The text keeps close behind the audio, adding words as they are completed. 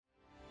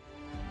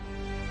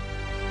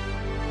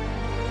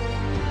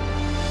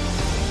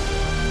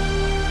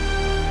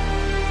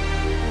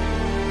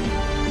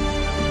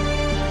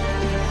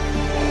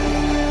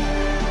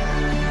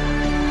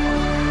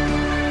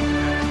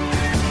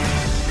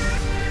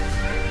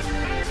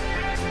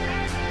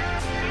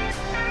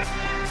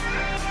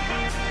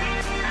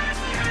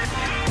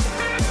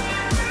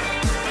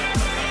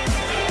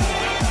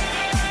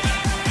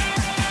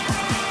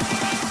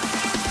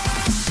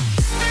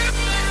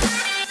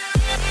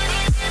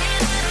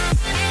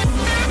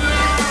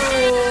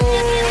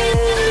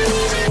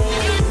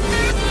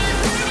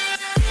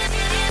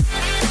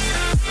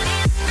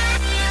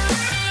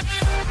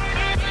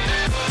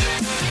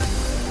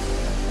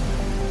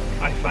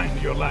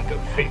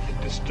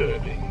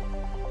disturbing.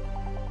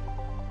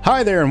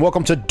 Hi there, and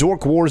welcome to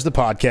Dork Wars, the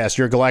podcast,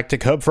 your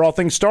galactic hub for all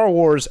things Star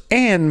Wars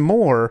and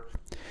more.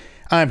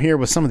 I'm here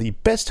with some of the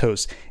best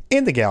hosts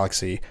in the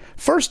galaxy.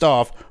 First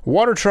off,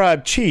 Water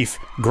Tribe Chief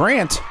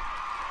Grant.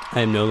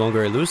 I am no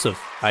longer elusive.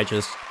 I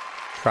just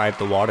tribe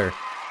the water.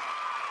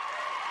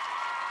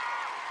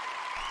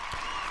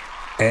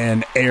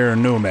 And Air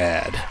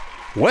Nomad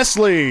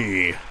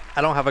Wesley. I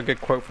don't have a good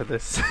quote for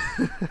this.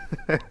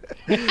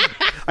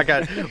 I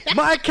got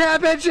my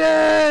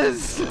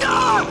cabbages.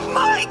 Oh,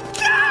 my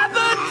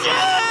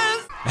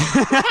cabbages.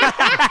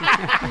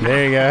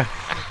 There you go.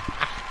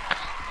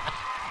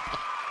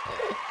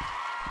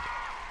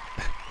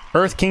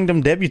 Earth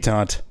Kingdom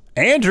debutante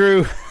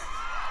Andrew.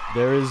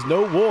 There is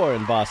no war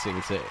in Ba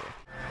Sing Se.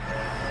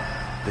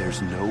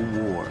 There's no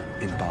war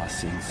in Ba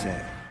Sing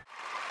Se.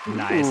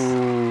 Nice.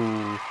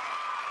 Ooh,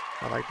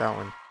 I like that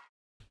one.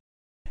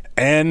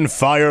 And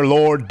Fire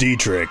Lord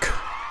Dietrich.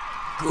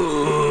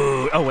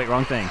 Ooh. Oh wait,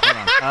 wrong thing. Hold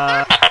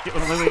on.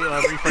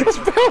 Rephrase.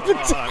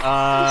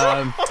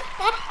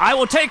 I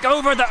will take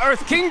over the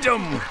Earth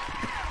Kingdom.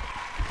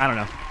 I don't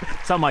know,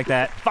 something like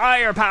that.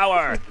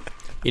 Firepower.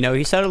 You know,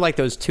 he sounded like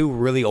those two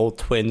really old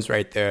twins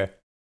right there.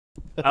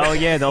 Oh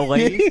yeah, the old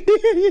lady.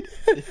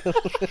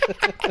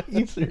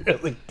 You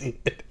really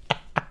did.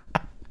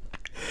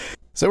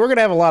 So we're going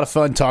to have a lot of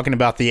fun talking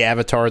about the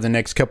Avatar the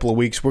next couple of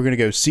weeks. We're going to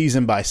go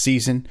season by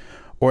season,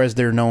 or as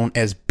they're known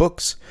as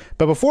books.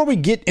 But before we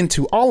get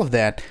into all of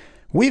that,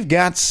 we've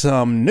got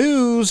some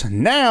news.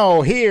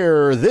 Now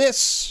hear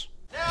this.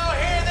 Now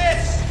hear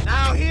this.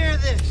 Now hear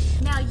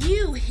this. Now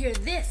you hear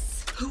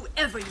this,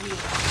 whoever you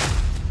are.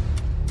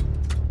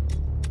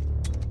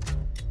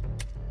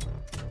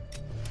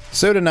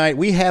 So tonight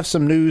we have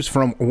some news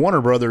from Warner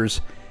Brothers.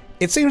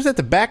 It seems that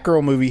the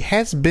Batgirl movie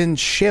has been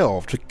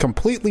shelved,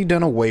 completely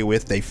done away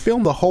with. They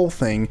filmed the whole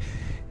thing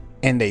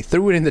and they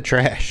threw it in the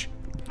trash.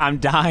 I'm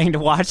dying to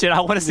watch it. I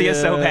want to see it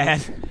so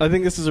bad. I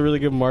think this is a really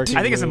good marketing.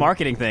 I think it's a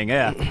marketing thing.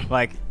 Yeah,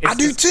 like I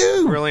do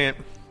too. Brilliant.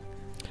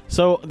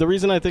 So the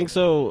reason I think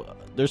so,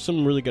 there's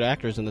some really good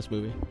actors in this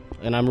movie,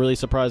 and I'm really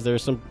surprised.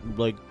 There's some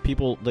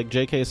people like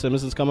J.K.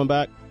 Simmons is coming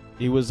back.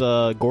 He was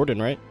Gordon,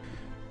 right?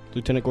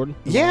 Lieutenant Gordon.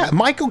 Yeah,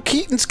 Michael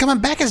Keaton's coming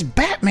back as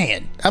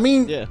Batman. I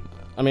mean, yeah.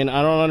 I mean,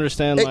 I don't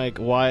understand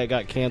why it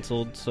got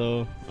canceled.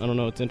 So I don't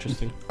know. It's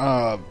interesting.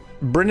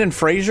 Brendan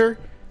Fraser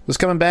was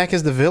coming back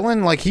as the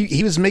villain. Like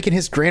he was making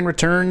his grand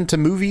return to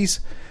movies.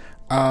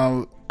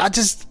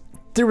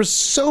 There was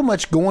so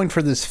much going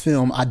for this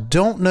film. I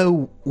don't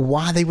know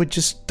why they would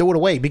just throw it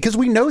away, because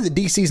we know that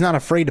DC's not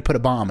afraid to put a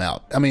bomb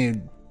out. I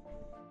mean,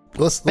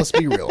 let's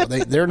be real.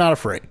 They're not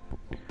afraid.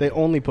 They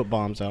only put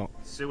bombs out.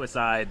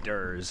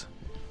 Suiciders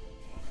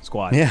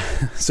Squad. Yeah,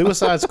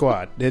 Suicide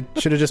Squad. It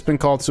should have just been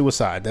called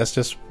Suicide. That's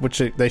just what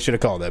they should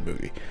have called that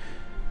movie.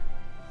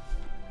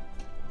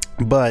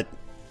 But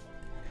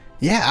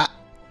yeah,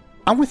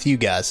 I'm with you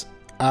guys.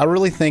 I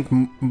really think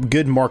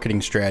good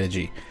marketing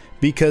strategy,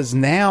 because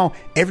now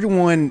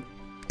everyone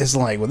is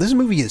like, well, this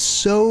movie is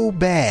so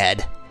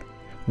bad.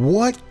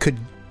 What could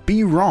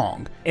be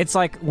wrong? It's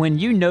like when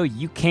you know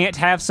you can't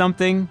have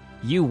something,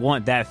 you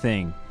want that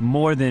thing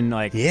more than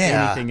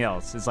anything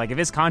else. It's like if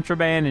it's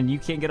contraband and you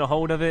can't get a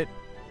hold of it,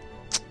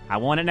 I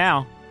want it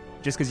now,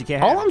 just because you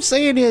can't have it. All I'm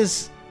saying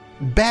is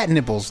bat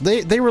nipples.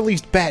 They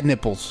released bat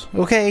nipples,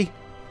 okay?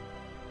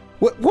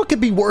 What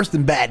could be worse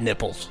than bat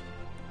nipples?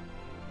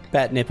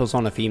 Bat nipples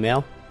on a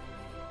female.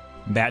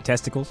 Bat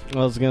testicles. I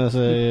was gonna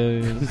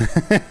say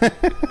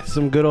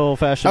some good old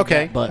fashioned.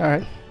 Okay, bat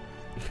butt.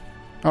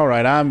 all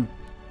right.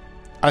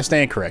 I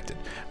stand corrected.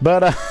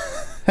 But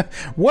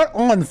what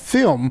on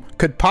film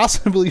could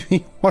possibly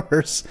be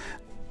worse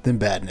than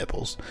bat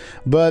nipples?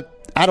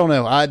 But I don't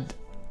know.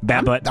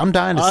 Bat butt. I'm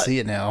dying to see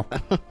it now.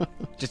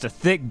 Just a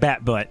thick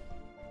bat butt.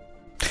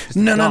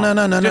 No,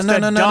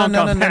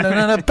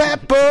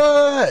 bat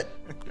butt.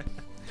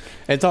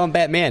 It's on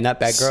Batman, not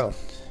Batgirl.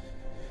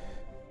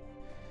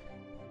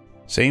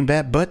 Same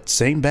bat butt,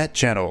 same bat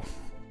channel.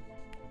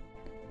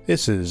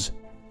 This is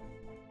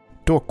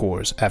Dork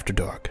Wars After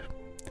Dark.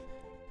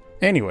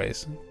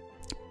 Anyways,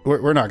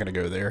 we're not going to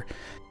go there.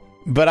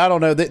 But I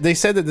don't know. They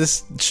said that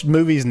this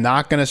movie's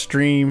not going to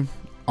stream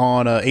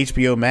on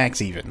HBO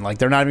Max even. Like,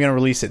 they're not even going to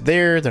release it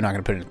there. They're not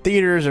going to put it in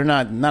theaters. They're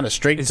not a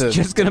straight It's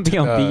just going to be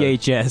on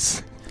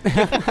VHS.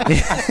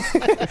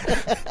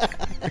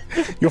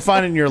 You'll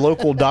find it in your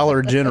local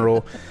Dollar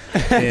General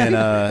in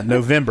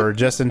November,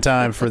 just in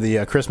time for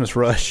the Christmas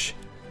rush.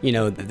 You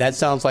know, that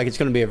sounds like it's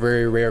going to be a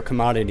very rare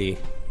commodity.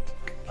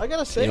 I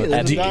gotta say, You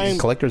know, that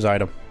collector's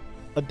item.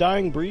 a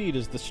dying breed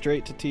is the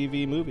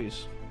straight-to-TV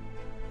movies.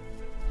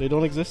 They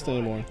don't exist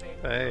anymore.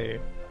 Hey.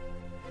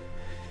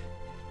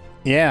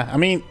 Yeah, I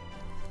mean,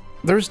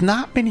 there's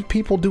not many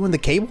people doing the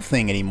cable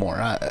thing anymore.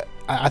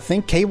 I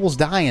think cable's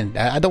dying.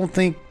 I don't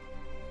think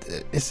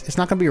it's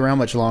not going to be around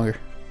much longer.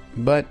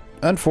 But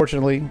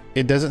unfortunately,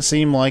 it doesn't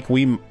seem like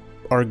we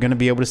are going to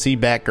be able to see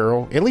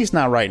Batgirl, at least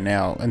not right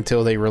now,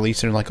 until they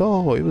release it and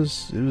it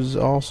was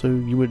also,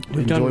 you would We've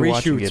enjoy done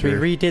watching reshoots.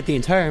 it. We redid the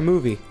entire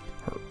movie.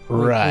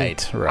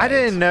 Right. I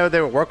didn't know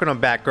they were working on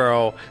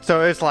Batgirl,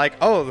 so it's like,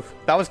 oh,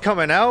 that was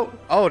coming out.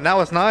 Oh,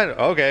 now it's not.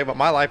 Okay, but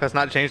my life has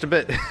not changed a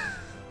bit.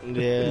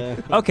 Yeah.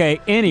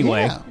 Okay,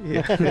 anyway.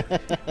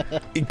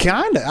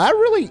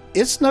 Kinda.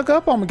 It snuck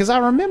up on me because I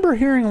remember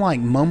hearing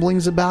like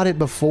mumblings about it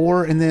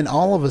before, and then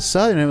all of a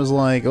sudden it was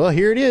like, well,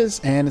 here it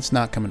is, and it's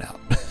not coming out.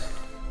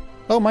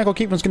 Oh, Michael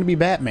Keaton's going to be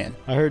Batman.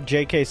 I heard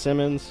J.K.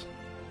 Simmons.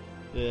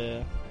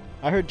 Yeah.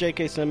 I heard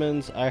J.K.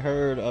 Simmons. I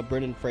heard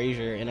Brendan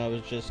Fraser, and I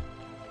was just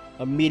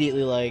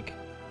immediately like,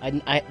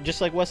 I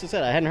just like Wesley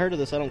said, I hadn't heard of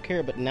this. I don't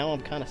care, but now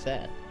I'm kind of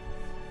sad.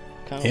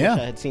 Kind of wish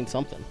I had seen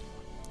something.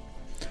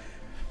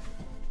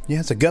 Yeah,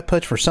 it's a gut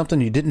punch for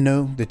something you didn't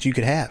know that you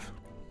could have.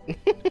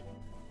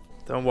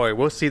 Don't worry,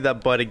 we'll see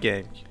that butt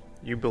again.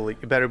 You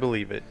better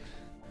believe it.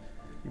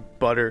 You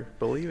better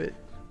believe it.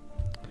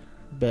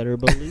 Better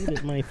believe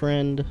it, my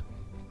friend.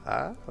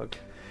 Okay.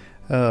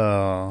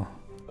 Oh.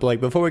 Blake,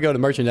 before we go to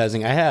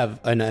merchandising, I have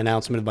an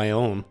announcement of my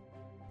own.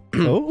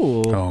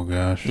 Oh,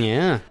 gosh.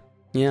 Yeah.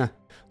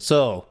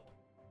 So,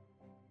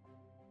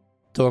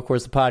 Dork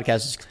Wars the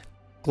podcast is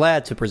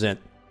glad to present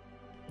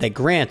that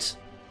Grant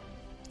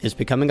is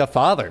becoming a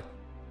father.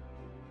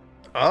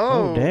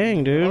 Oh,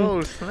 dang, dude.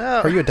 Oh,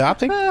 snap. Are you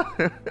adopting?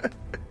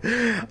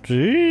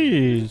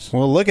 Jeez.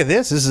 Well, look at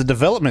this. This is a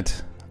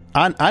development.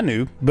 I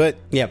knew, but...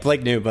 Yeah,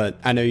 Blake knew, but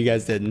I know you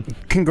guys didn't.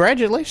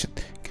 Congratulations.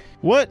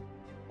 What?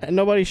 And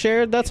nobody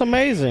shared? That's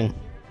amazing.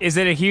 Is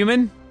it a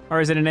human?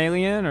 Or is it an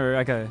alien? Or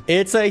like a...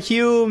 It's a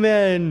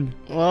human.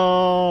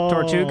 Oh.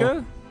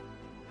 Tortuga?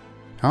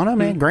 I don't know,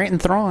 man. Grant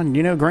and Thrawn.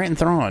 You know Grant and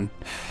Thrawn.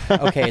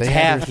 Okay, it's They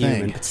have half their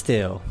human, thing. but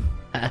still.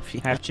 Half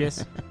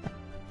chiss?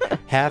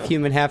 Half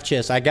human, half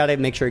chiss. I gotta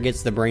make sure it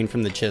gets the brain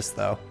from the chiss,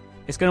 though.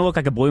 It's gonna look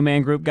like a Blue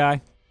Man Group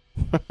guy.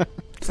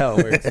 That's how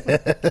it works.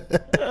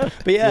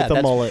 But yeah, With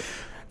a mullet.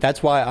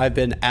 that's why I've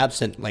been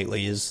absent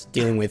lately, is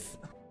dealing with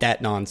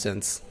that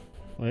nonsense.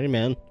 Hey,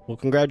 man. Well,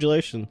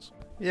 congratulations.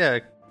 Yeah,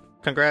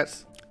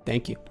 congrats.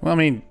 Thank you. Well, I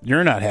mean,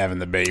 you're not having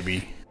the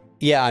baby.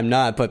 Yeah, I'm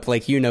not, but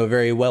Blake, you know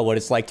very well what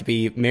it's like to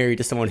be married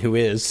to someone who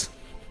is.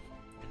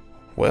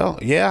 Well,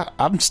 yeah,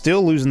 I'm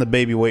still losing the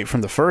baby weight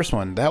from the first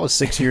one. That was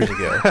 6 years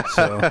ago.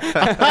 So,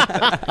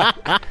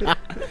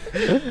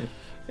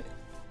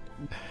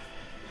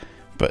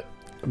 but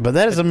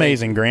that is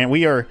amazing, Grant.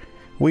 We are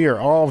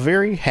all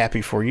very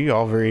happy for you.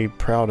 All very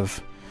proud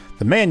of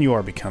the man you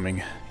are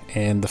becoming,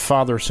 and the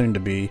father soon to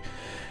be.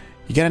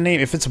 You gotta name,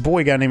 if it's a boy,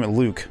 you gotta name it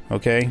Luke.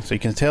 Okay, so you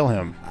can tell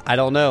him. I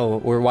don't know.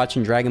 We're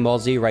watching Dragon Ball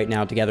Z right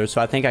now together,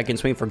 so I think I can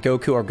swing for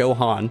Goku or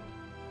Gohan.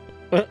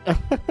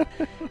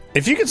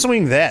 If you can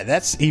swing that,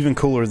 that's even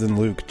cooler than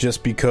Luke.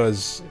 Just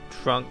because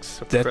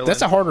Trunks.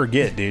 that's a harder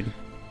get, dude.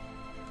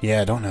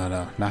 Yeah, no,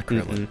 not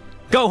Krillin.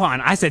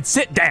 Gohan, I said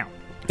sit down.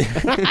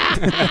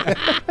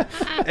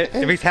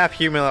 If he's half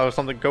human or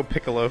something, go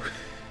Piccolo.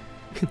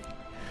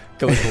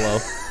 Go below.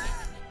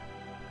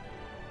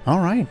 All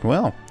right,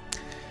 well,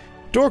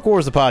 Dork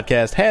Wars the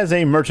podcast has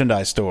a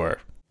merchandise store.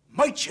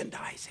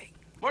 Merchandising.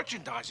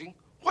 Merchandising?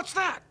 What's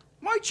that?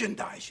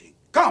 Merchandising.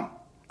 Come,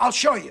 I'll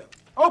show you.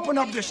 Open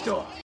up the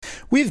store.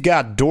 We've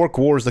got Dork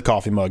Wars the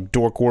coffee mug,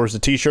 Dork Wars the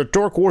t-shirt,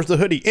 Dork Wars the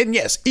hoodie, and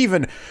yes,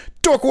 even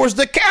Dork Wars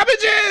the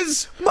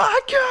cabbages! My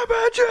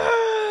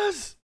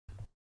cabbages!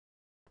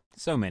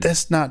 So many.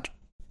 That's not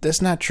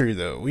true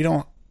though. We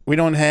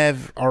don't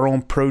have our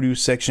own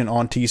produce section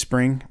on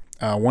Teespring.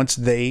 Once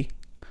they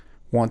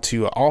want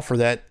to offer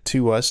that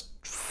to us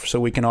so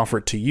we can offer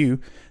it to you,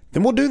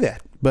 then we'll do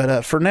that.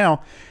 But for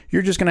now,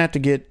 you're just going to have to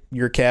get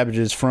your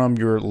cabbages from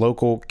your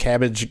local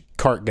cabbage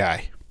cart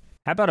guy.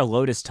 How about a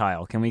lotus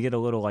tile? Can we get a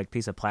little like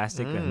piece of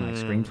plastic and like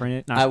screen print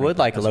it? Not I screen would print,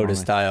 like a that's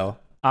Lotus wrong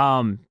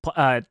way.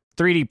 tile.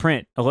 3D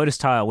print a lotus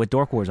tile with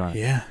Dork Wars on it.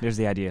 Yeah. There's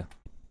the idea.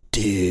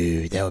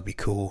 Dude, that would be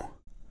cool.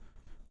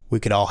 We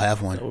could all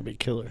have That one. would be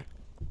killer.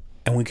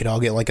 And we could all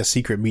get like a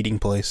secret meeting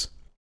place.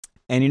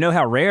 And you know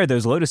how rare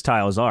those lotus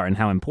tiles are and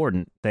how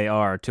important they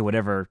are to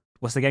whatever,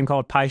 what's the game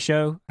called? Pi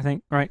Show, I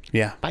think, right?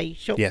 Yeah. Bye.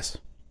 Show. Yes.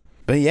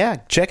 But yeah,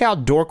 check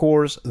out Dork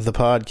Wars, the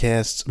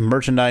podcast's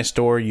merchandise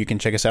store. You can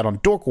check us out on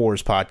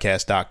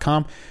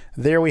dorkwarspodcast.com.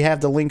 There we have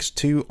the links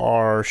to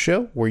our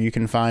show where you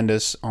can find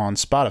us on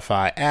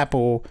Spotify,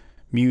 Apple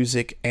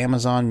Music,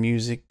 Amazon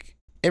Music,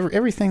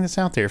 everything that's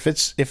out there. If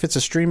it's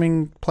a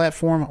streaming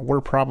platform, we're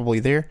probably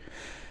there.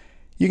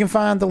 You can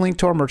find the link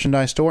to our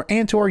merchandise store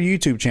and to our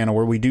YouTube channel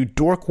where we do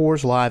Dork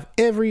Wars live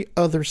every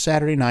other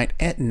Saturday night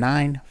at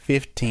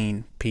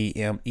 9:15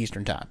 p.m.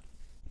 Eastern Time.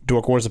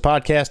 Dork Wars the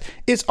podcast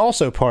is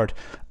also part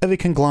of a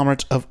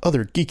conglomerate of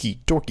other geeky,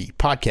 dorky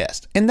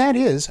podcasts, and that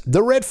is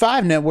the Red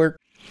 5 Network.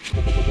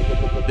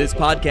 This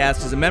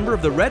podcast is a member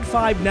of the Red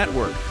 5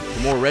 Network.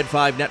 For more Red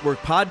 5 Network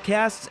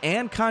podcasts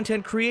and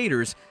content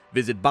creators,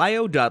 visit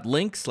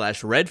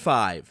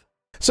bio.link/Red5.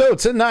 So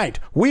tonight,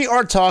 we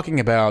are talking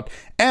about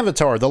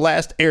Avatar: The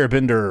Last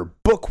Airbender,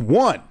 Book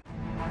 1.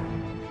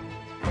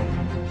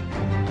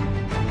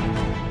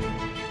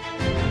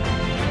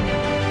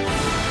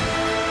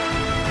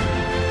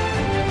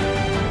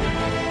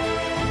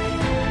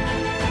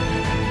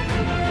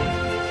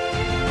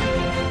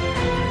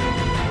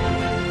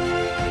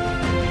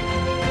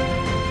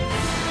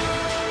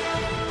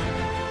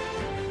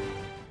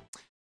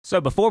 So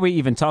before we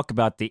even talk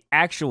about the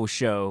actual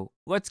show,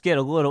 let's get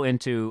a little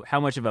into how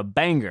much of a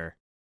banger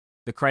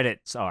the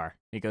credits are.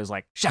 It goes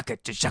like shucka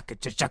shucka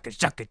shucka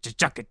shucka shucka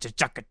shucka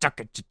shucka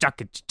shucka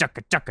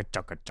shucka shucka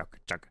shucka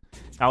shucka.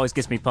 Always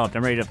gets me pumped.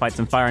 I'm ready to fight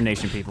some Fire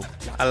Nation people.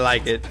 I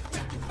like it.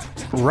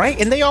 Right,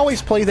 and they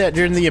always play that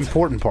during the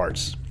important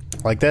parts.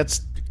 Like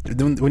that's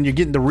when you're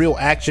getting the real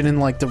action and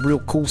like the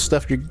real cool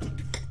stuff.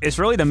 It's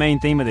really the main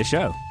theme of the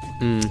show.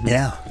 Mm-hmm.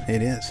 Yeah,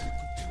 it is.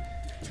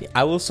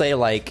 I will say,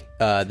 like,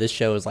 this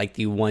show is like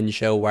the one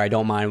show where I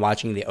don't mind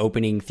watching the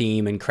opening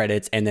theme and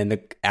credits and then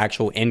the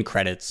actual end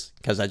credits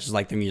because I just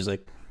like the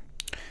music.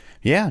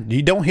 Yeah,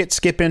 you don't hit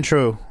skip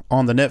intro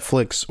on the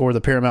Netflix or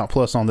the Paramount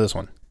Plus on this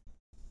one.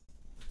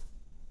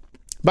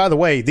 By the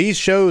way, these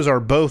shows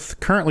are both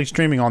currently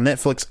streaming on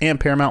Netflix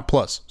and Paramount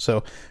Plus,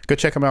 so go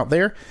check them out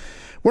there.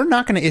 We're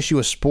not going to issue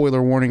a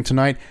spoiler warning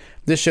tonight.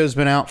 This show's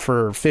been out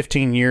for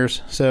 15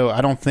 years, so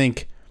I don't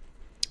think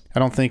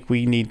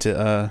we need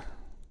to.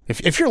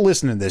 If you're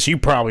listening to this, you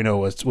probably know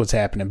what's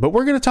happening, but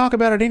we're going to talk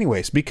about it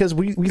anyways because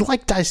we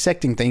like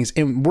dissecting things,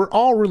 and we're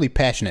all really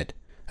passionate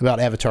about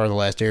Avatar: The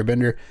Last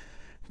Airbender.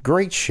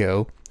 Great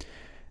show,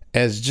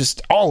 as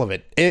just all of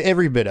it,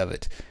 every bit of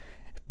it.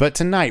 But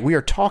tonight we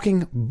are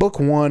talking Book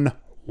 1,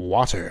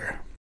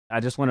 Water. I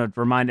just want to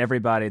remind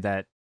everybody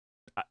that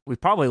we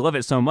probably love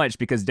it so much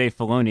because Dave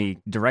Filoni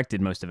directed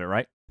most of it,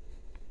 right?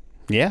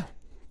 Yeah,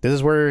 this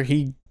is where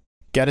he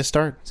got his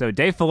start. So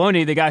Dave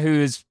Filoni, the guy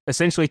who's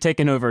essentially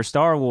taken over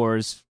Star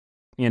Wars,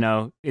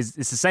 is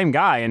the same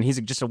guy, and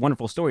he's just a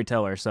wonderful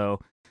storyteller.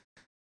 So,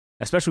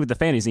 especially with the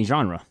fantasy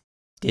genre,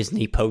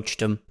 Disney poached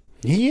him.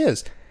 He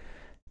is,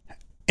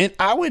 and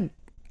I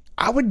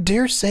would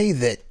dare say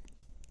that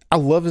I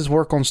love his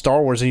work on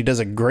Star Wars, and he does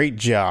a great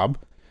job.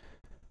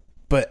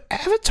 But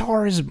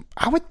Avatar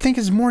I would think,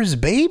 is more his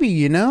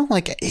baby.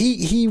 Like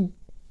he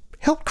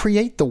helped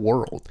create the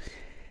world,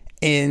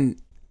 and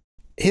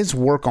his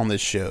work on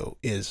this show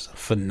is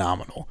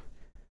phenomenal.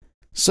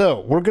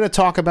 So, we're going to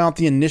talk about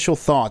the initial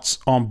thoughts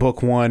on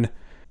Book 1.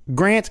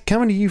 Grant,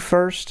 coming to you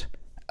first.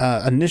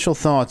 Initial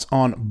thoughts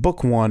on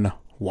Book 1,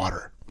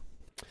 Water.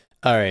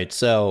 All right,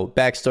 so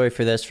backstory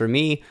for this. For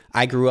me,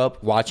 I grew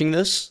up watching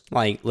this.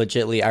 Like,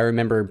 legitimately, I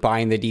remember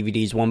buying the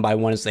DVDs one by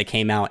one as they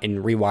came out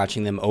and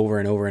rewatching them over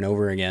and over and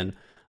over again.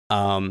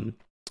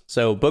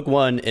 So, Book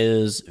 1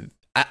 is...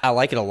 I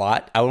like it a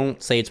lot. I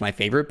won't say it's my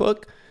favorite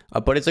book,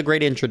 but it's a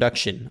great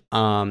introduction.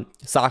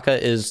 Sokka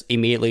is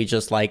immediately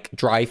just like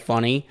dry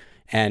funny,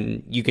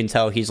 and you can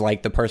tell he's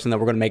like the person that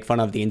we're going to make fun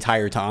of the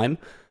entire time.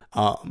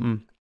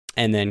 And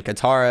then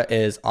Katara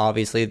is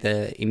obviously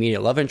the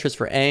immediate love interest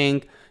for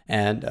Aang,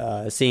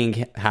 and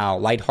seeing how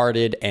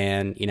lighthearted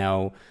and,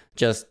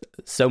 just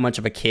so much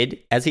of a kid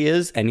as he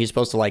is, and he's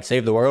supposed to like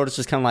save the world. It's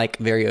just kind of like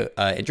very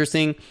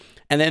interesting.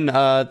 And then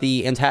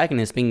the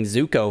antagonist being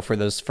Zuko for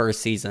this first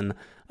season.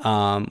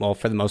 Well,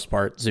 for the most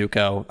part,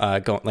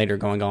 Zuko, later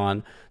going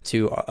on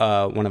to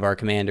one of our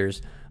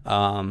commanders.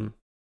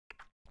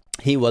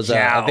 He was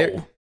Gao.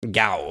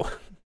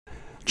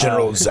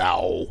 General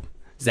Zhao.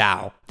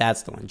 Zhao.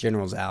 That's the one.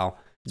 General Zhao.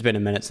 It's been a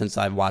minute since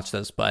I've watched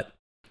this, but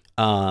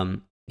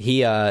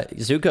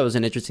Zuko is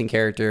an interesting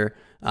character,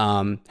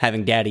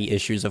 having daddy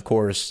issues, of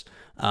course.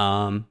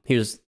 He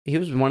was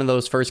one of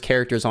those first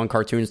characters on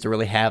cartoons to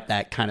really have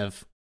that kind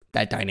of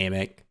that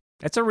dynamic.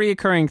 That's a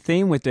reoccurring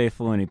theme with Dave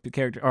Filoni,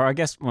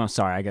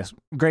 I guess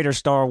greater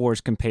Star Wars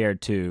compared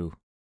to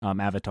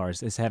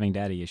Avatars is having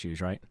daddy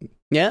issues, right?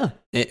 Yeah,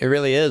 it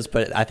really is.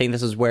 But I think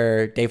this is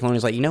where Dave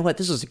Filoni's like, you know what,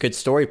 this is a good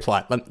story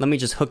plot. Let me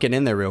just hook it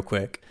in there real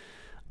quick.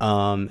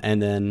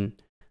 And then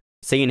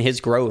seeing his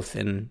growth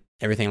and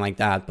everything like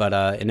that.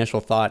 But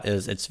initial thought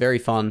is it's very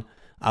fun.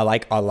 I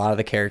like a lot of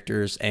the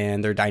characters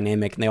and they're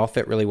dynamic and they all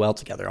fit really well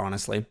together,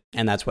 honestly.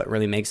 And that's what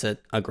really makes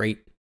it a great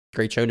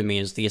show to me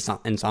is the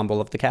ensemble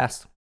of the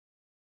cast.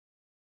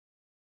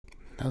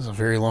 That was a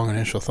very long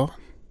initial thought,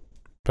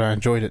 but I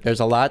enjoyed it. There's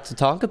a lot to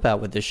talk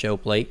about with this show,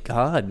 Blake.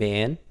 God,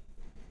 man.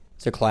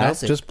 It's a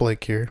classic. Nope, just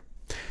Blake here.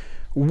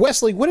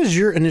 Wesley, what is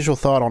your initial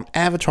thought on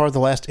Avatar: The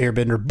Last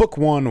Airbender, Book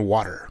 1,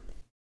 Water?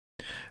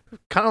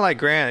 Kind of like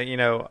Grant,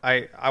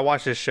 I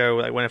watched this show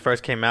like when it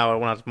first came out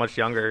when I was much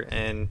younger,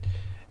 and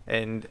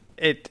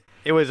it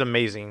was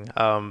amazing.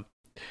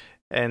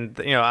 And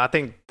I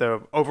think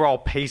the overall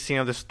pacing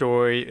of the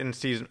story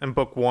in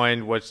Book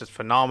 1 was just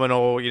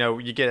phenomenal.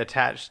 You get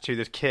attached to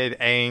this kid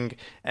Aang,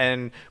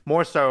 and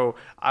more so,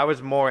 I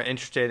was more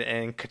interested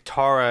in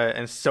Katara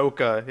and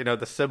Sokka,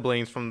 the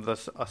siblings from the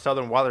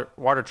Southern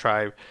Water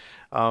Tribe,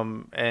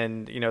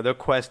 and their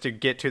quest to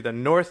get to the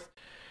North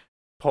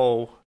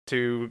Pole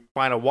to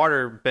find a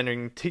water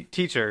bending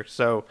teacher.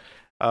 So,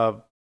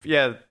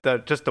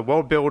 the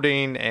world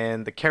building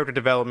and the character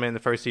development in the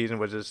first season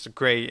was just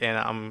great, and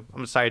I'm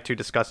excited to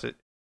discuss it.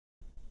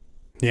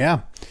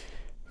 Yeah,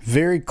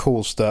 very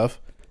cool stuff.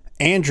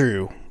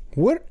 Andrew,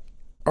 what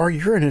are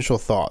your initial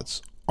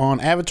thoughts on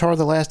Avatar: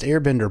 The Last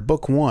Airbender,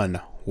 Book 1,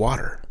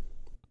 Water?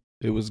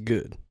 It was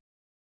good.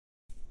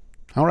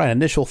 All right,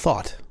 initial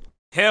thought.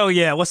 Hell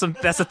yeah!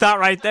 That's a thought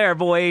right there,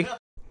 boy.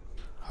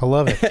 I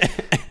love it.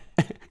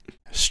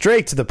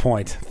 Straight to the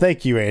point.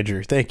 Thank you,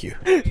 Andrew. Thank you.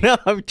 No,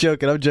 I'm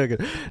joking.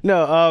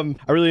 No,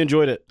 I really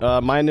enjoyed it.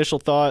 My initial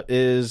thought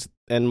is,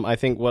 and I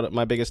think what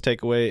my biggest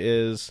takeaway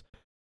is,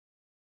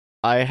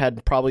 I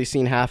had probably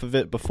seen half of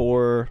it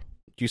before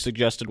you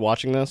suggested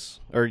watching this,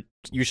 or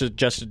you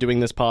suggested doing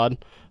this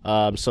pod.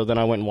 So then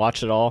I went and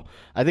watched it all.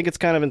 I think it's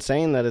kind of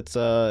insane that it's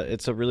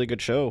a really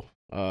good show.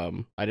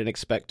 I didn't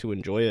expect to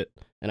enjoy it,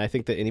 and I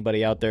think that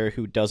anybody out there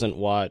who doesn't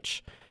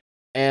watch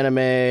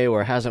anime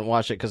or hasn't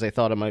watched it because they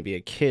thought it might be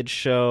a kid's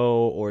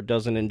show or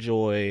doesn't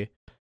enjoy,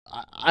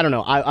 I don't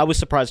know. I was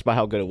surprised by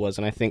how good it was,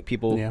 and I think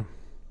people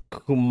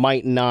who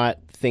might not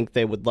think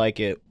they would like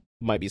it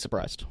might be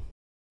surprised.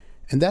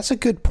 And that's a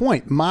good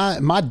point.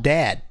 My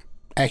dad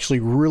actually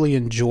really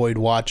enjoyed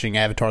watching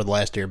Avatar: The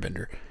Last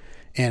Airbender.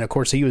 And of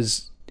course, he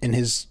was in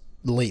his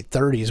late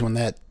 30s when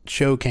that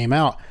show came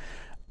out,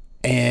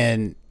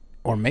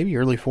 or maybe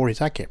early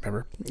 40s, I can't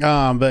remember.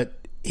 But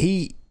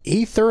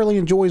he thoroughly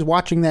enjoys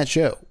watching that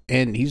show,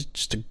 and he's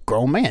just a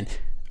grown man.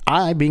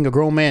 I, being a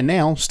grown man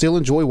now, still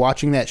enjoy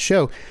watching that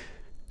show.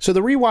 So the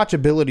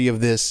rewatchability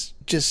of this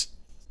just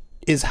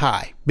is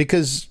high,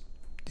 because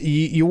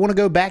you want to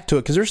go back to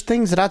it, because there's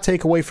things that I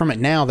take away from it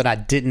now that I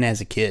didn't as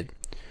a kid.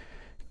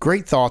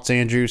 Great thoughts,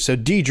 Andrew. So,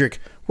 Diedrich,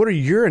 what are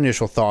your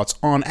initial thoughts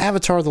on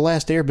Avatar: The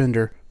Last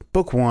Airbender,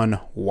 Book 1,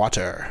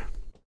 Water?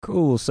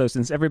 Cool. So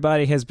since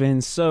everybody has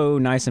been so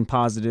nice and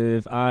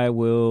positive, I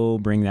will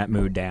bring that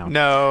mood down.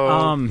 No.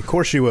 Of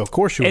course you will. Of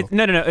course you will.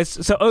 No.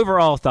 So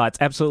overall thoughts,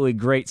 absolutely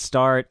great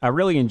start. I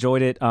really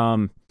enjoyed it.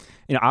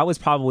 I was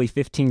probably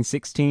 15,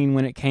 16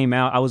 when it came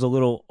out. I was a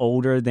little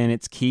older than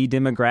its key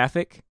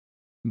demographic,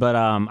 but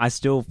I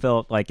still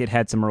felt like it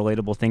had some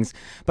relatable things.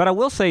 But I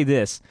will say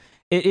this.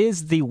 It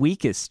is the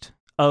weakest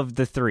of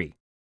the three.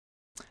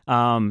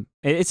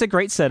 It's a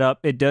great setup.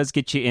 It does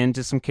get you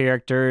into some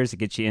characters. It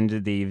gets you into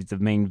the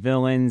main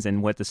villains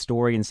and what the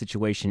story and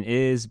situation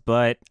is.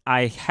 But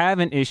I have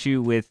an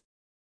issue with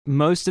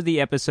most of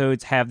the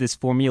episodes have this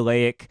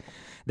formulaic.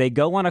 They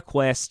go on a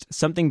quest,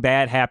 something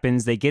bad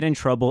happens, they get in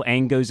trouble,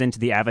 Aang goes into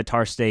the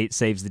Avatar state,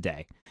 saves the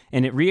day.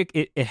 And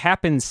it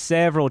happens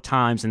several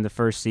times in the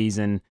first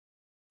season.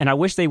 And I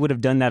wish they would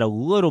have done that a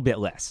little bit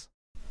less.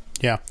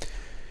 Yeah.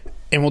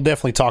 And we'll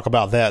definitely talk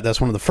about that. That's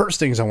one of the first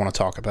things I want to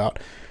talk about.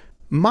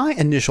 My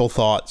initial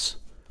thoughts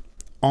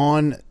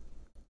on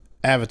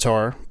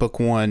Avatar, Book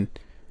 1,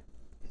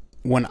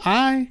 when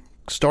I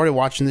started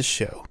watching this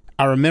show,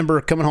 I remember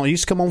coming home. I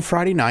used to come home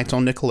Friday nights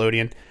on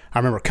Nickelodeon. I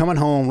remember coming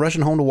home,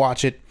 rushing home to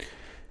watch it,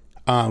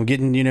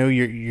 getting,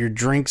 your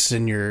drinks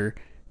and your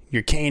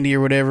candy or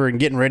whatever, and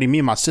getting ready. Me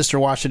and my sister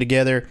watched it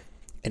together.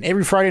 And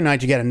every Friday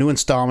night, you got a new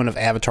installment of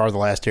Avatar: The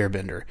Last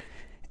Airbender.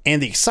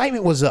 And the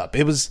excitement was up.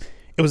 It was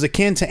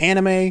akin to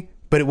anime,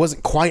 but it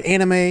wasn't quite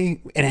anime, and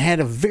it had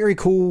a very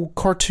cool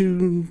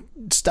cartoon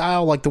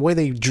style. Like, the way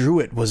they drew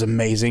it was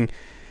amazing.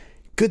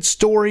 Good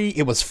story.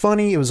 It was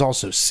funny. It was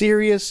also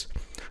serious.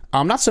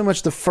 Not so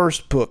much the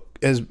first book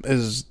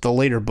as the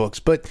later books,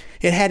 but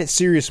it had its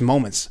serious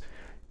moments.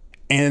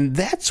 And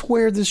that's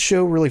where this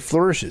show really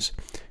flourishes,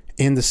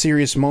 in the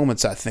serious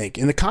moments, I think.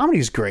 And the comedy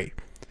is great,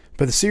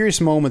 but the serious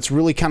moments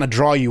really kind of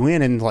draw you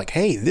in, and like,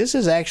 hey, this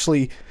is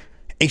actually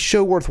a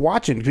show worth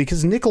watching,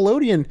 because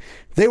Nickelodeon,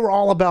 they were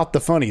all about the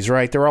funnies,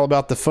 right? They're all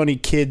about the funny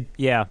kid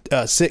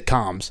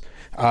sitcoms,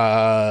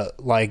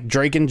 like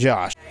Drake and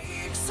Josh.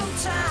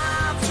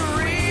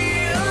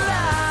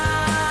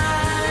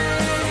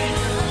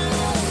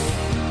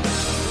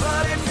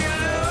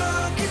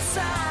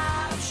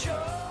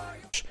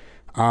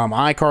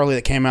 iCarly,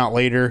 that came out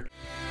later.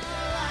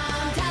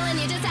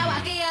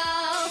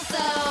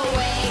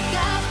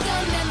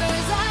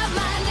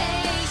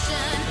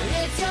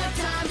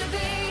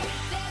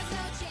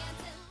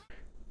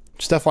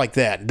 Stuff like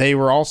that. They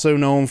were also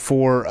known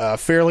for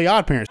Fairly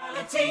Odd Parents.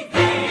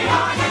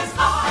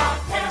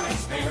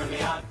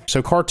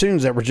 So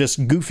cartoons that were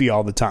just goofy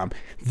all the time.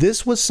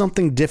 This was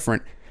something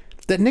different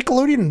that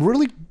Nickelodeon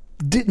really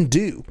didn't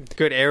do.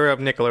 Good era of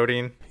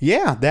Nickelodeon.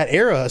 Yeah, that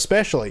era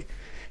especially.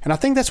 And I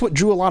think that's what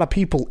drew a lot of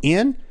people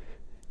in,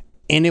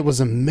 and it was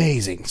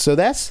amazing. So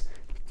that's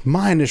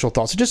my initial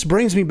thoughts. It just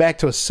brings me back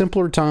to a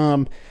simpler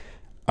time,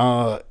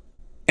 and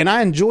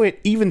I enjoy it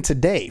even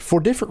today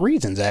for different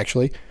reasons,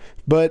 actually.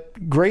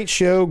 But great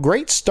show,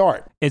 great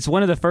start. It's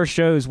one of the first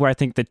shows where I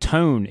think the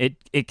tone,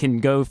 it can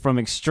go from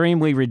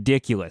extremely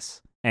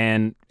ridiculous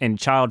and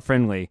child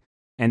friendly,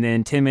 and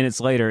then 10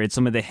 minutes later, it's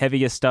some of the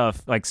heaviest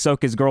stuff. Like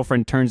Sokka's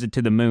girlfriend turns it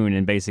to the moon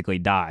and basically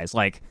dies.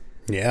 Like,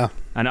 yeah,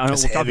 I know we'll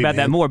talk about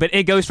that more, but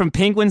it goes from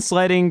penguin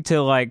sledding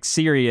to like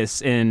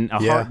serious in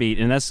a heartbeat,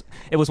 and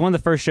it was one of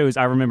the first shows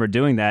I remember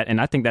doing that, and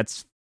I think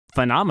that's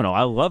phenomenal.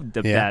 I loved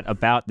that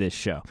about this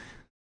show.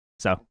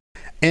 So.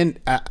 And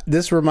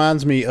this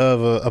reminds me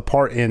of a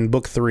part in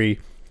Book 3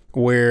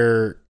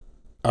 where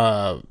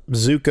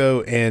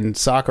Zuko and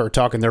Sokka are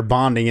talking. They're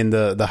bonding in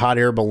the hot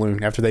air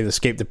balloon after they've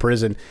escaped the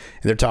prison,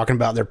 and they're talking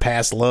about their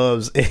past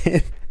loves.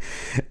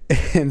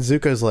 And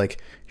Zuko's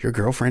like, "Your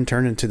girlfriend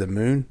turned into the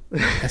moon?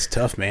 That's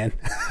tough, man."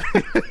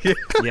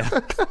 Yeah.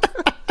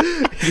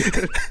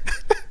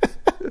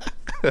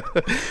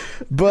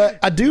 But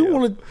I do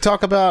want to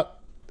talk about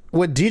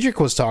what Diedrich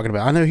was talking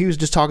about. I know he was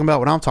just talking about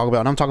what I'm talking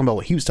about, and I'm talking about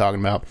what he was talking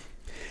about.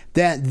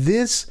 That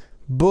this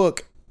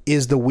book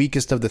is the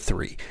weakest of the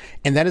three.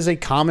 And that is a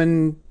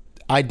common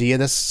idea.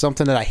 That's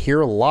something that I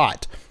hear a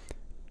lot.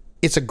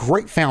 It's a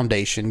great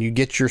foundation. You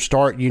get your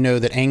start. You know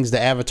that Aang's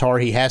the Avatar.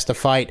 He has to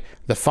fight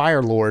the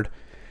Fire Lord.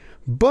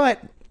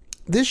 But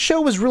this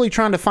show was really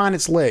trying to find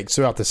its legs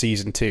throughout the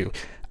season, too.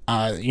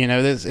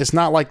 It's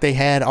not like they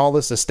had all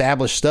this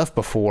established stuff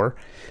before.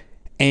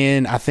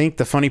 And I think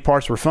the funny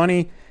parts were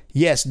funny.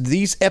 Yes,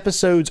 these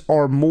episodes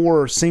are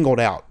more singled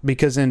out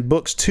because in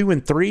books 2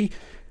 and 3,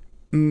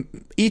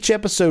 each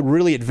episode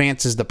really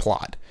advances the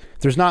plot.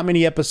 There's not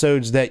many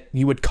episodes that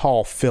you would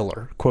call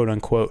filler, quote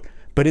unquote.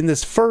 But in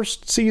this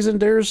first season,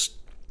 there's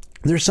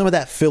some of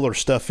that filler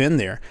stuff in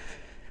there.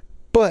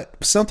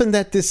 But something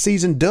that this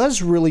season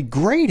does really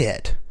great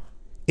at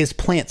is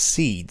plant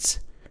seeds.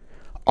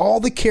 All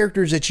the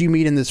characters that you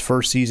meet in this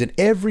first season,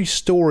 every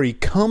story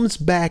comes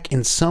back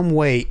in some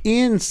way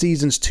in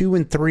seasons 2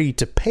 and 3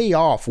 to pay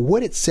off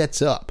what it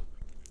sets up.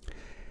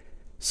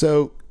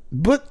 So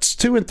books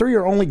 2 and 3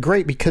 are only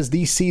great because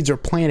these seeds are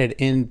planted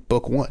in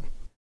book 1.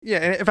 Yeah,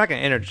 and if I can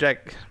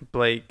interject,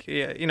 Blake,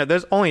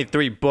 there's only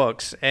 3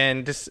 books,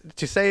 and just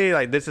to say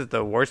like this is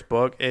the worst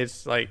book,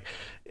 it's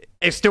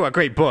still a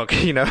great book,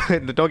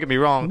 don't get me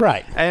wrong.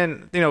 Right.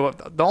 And,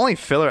 the only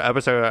filler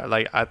episode,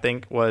 I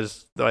think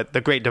was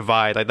the Great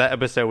Divide, that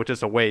episode, which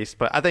is a waste.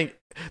 But I think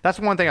that's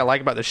one thing I like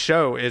about the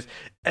show is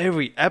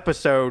every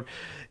episode,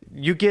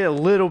 you get a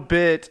little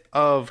bit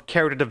of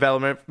character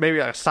development, maybe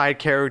a side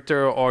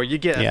character, or you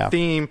get a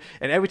theme.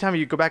 And every time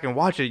you go back and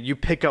watch it, you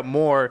pick up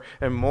more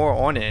and more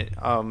on it.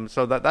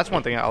 So that's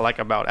one thing I like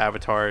about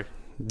Avatar.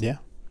 Yeah.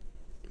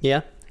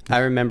 Yeah. I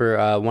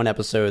remember one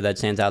episode that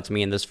stands out to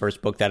me in this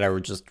first book that I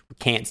just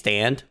can't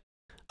stand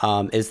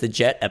is the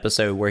Jet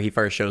episode where he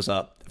first shows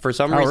up. For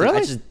some reason, really?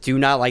 I just do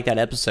not like that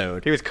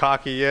episode. He was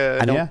cocky,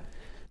 yeah.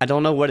 I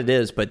don't know what it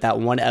is, but that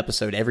one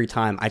episode, every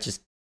time, I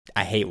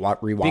hate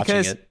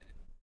rewatching it.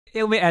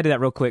 Let me add to that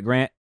real quick,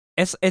 Grant.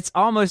 It's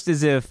almost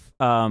as if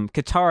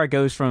Katara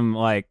goes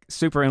from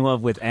super in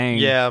love with Aang,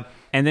 yeah,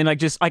 and then at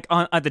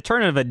the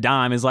turn of a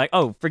dime is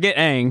oh, forget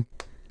Aang,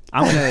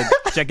 I'm gonna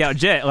check out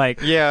Jet.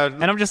 Yeah,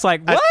 and I'm just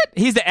like, what?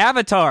 He's the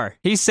Avatar.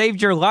 He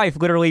saved your life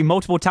literally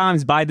multiple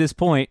times by this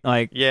point.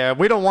 Yeah,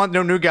 we don't want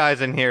no new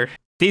guys in here.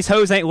 These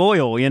hoes ain't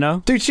loyal,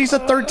 Dude, she's a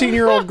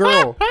 13-year-old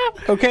girl.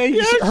 Okay,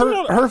 yeah,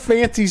 her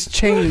fancies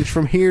change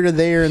from here to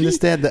there and this,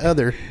 that, the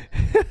other.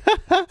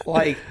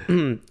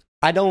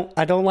 I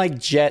don't like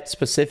Jet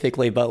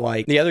specifically,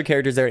 but the other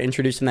characters that are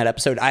introduced in that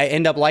episode, I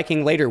end up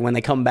liking later when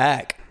they come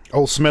back.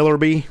 Old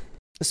Smellerby,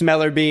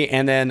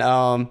 and then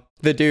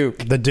the Duke.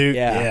 The Duke,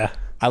 yeah.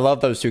 I love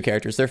those 2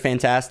 characters. They're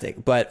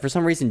fantastic. But for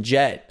some reason,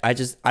 Jet, I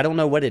don't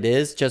know what it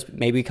is. Just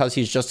maybe because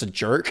he's just a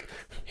jerk.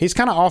 He's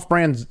kind of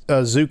off-brand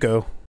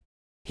Zuko.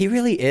 He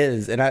really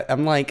is. And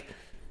I'm like...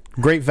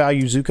 Great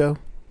value Zuko.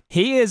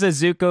 He is a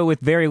Zuko with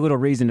very little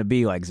reason to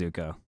be like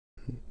Zuko.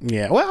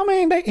 Yeah. Well, I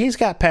mean, he's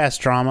got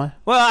past trauma.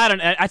 Well,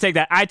 I take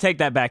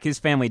that back. His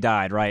family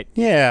died, right?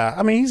 Yeah.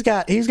 I mean, he's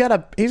got a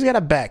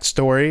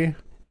backstory.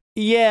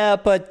 Yeah,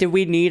 but did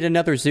we need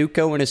another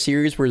Zuko in a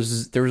series where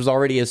there was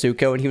already a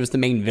Zuko and he was the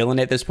main villain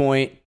at this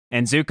point?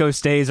 And Zuko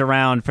stays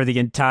around for the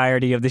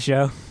entirety of the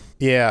show?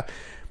 Yeah.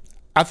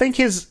 I think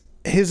his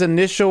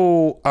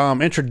initial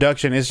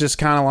introduction is just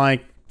kind of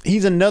like,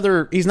 he's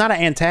not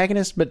an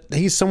antagonist, but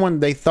he's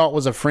someone they thought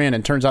was a friend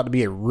and turns out to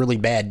be a really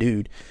bad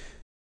dude.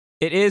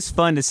 It is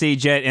fun to see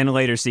Jet in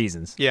later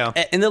seasons. Yeah.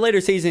 In the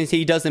later seasons,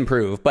 he does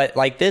improve, but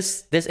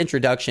this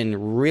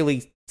introduction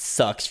really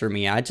sucks for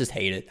me. I just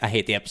hate it. I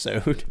hate the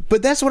episode.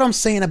 But that's what I'm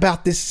saying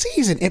about this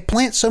season. It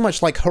plants so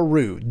much like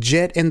Haru,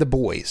 Jet, and the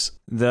boys.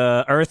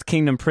 The Earth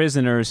Kingdom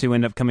prisoners who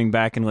end up coming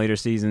back in later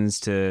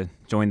seasons to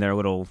join their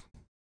little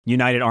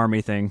United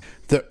Army thing.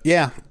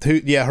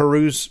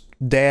 Haru's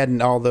dad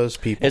and all those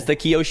people. Is the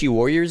Kyoshi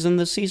Warriors in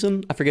this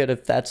season? I forget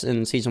if that's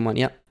in season 1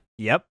 yet.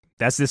 Yep,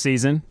 that's the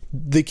season.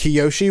 The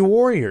Kyoshi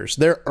Warriors.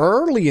 They're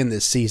early in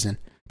this season.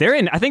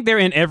 I think they're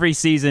in every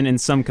season in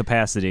some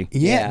capacity.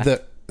 Yeah.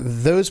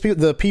 Those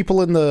people, the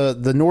people in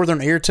the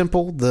Northern Air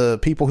Temple, the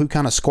people who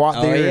kind of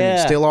squat there and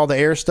steal all the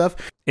air stuff.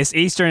 It's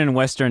Eastern and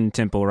Western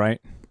Temple, right?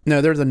 No,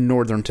 they're the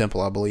Northern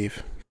Temple, I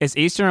believe. It's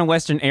Eastern and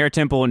Western Air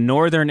Temple,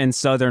 Northern and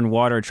Southern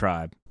Water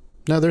Tribe.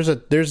 No, there's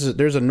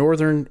a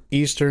Northern,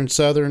 Eastern,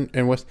 Southern,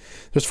 and West.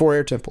 There's 4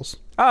 air temples.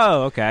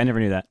 Oh, okay. I never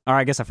knew that. All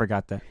right, I guess I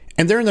forgot that.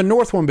 And they're in the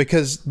North one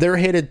because they're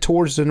headed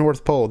towards the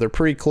North Pole. They're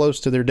pretty close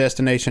to their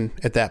destination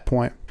at that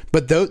point.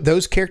 But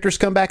those characters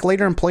come back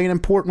later and play an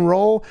important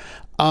role.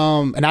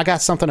 And I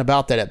got something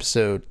about that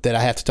episode that I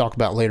have to talk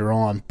about later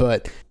on.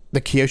 But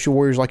the Kyoshi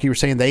Warriors, like you were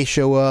saying, they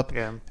show up.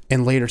 Yeah.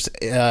 And later,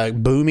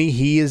 Boomy,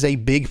 he is a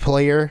big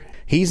player.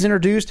 He's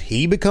introduced.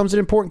 He becomes an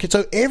important kid.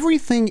 So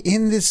everything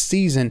in this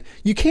season,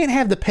 you can't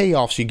have the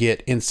payoffs you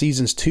get in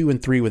seasons 2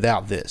 and 3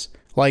 without this.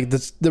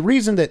 The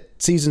reason that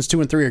seasons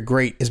 2 and 3 are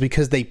great is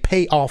because they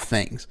pay off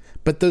things.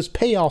 But those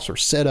payoffs are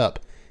set up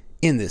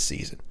in this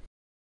season.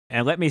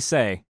 And let me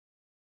say,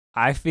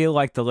 I feel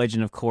like The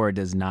Legend of Korra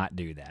does not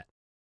do that.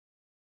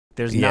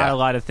 There's not a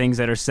lot of things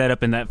that are set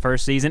up in that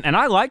first season. And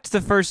I liked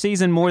the first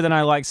season more than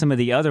I liked some of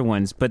the other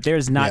ones, but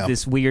there's not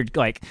this weird,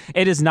 like,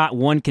 it is not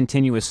one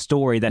continuous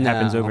story that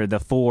happens over the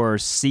 4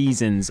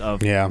 seasons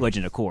of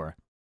Legend of Korra.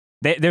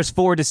 There's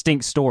 4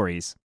 distinct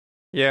stories.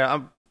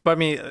 Yeah, but I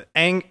mean,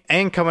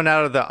 Aang coming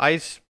out of the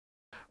ice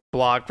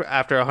block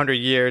after 100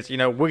 years,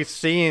 we're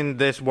seeing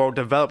this world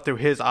develop through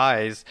his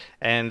eyes,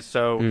 and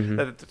so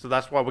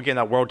that's why we're getting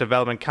that world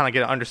development, kind of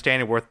get an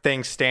understanding where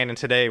things stand in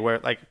today, where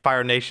like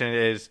Fire Nation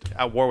is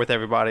at war with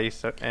everybody,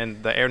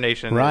 and the Air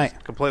Nation is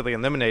completely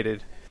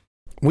eliminated.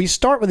 We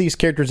start with these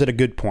characters at a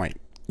good point.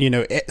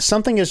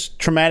 Something as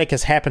traumatic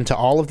has happened to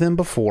all of them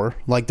before.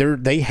 Like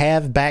they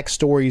have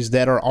backstories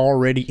that are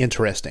already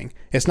interesting.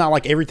 It's not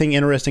like everything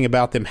interesting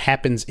about them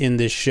happens in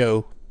this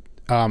show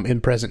in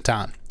present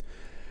time.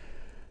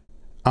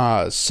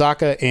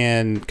 Sokka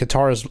and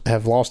Katara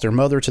have lost their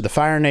mother to the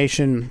Fire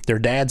Nation. Their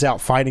dad's out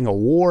fighting a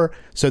war,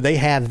 so they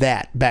have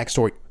that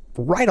backstory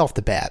right off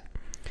the bat.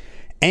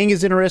 Aang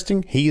is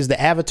interesting. He is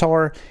the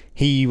Avatar.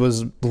 He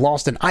was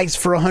lost in ice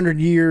for 100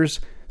 years.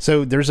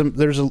 So there's a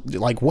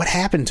like, what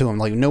happened to him?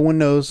 Like, no one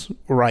knows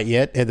right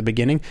yet at the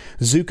beginning.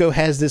 Zuko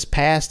has this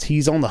past.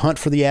 He's on the hunt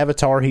for the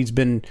Avatar. He's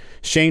been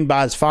shamed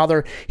by his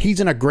father. He's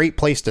in a great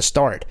place to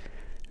start.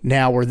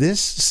 Now, where this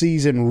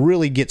season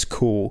really gets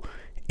cool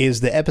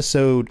is the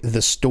episode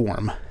The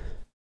Storm.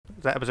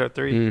 Is that episode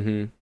 3?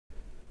 Mm-hmm.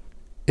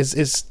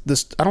 Is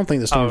this? I don't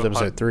think The Storm's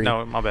episode 3.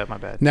 No, my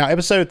bad. Now,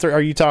 episode 3.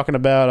 Are you talking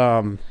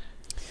about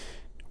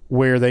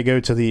where they go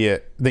to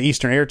the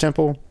Eastern Air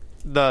Temple?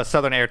 The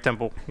Southern Air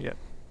Temple. Yeah.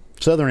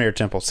 Southern Air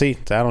Temple. See,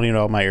 I don't even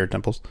know all my air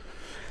temples.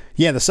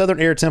 Yeah, the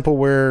Southern Air Temple,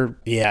 where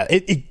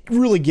it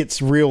really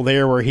gets real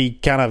there, where he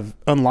kind of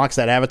unlocks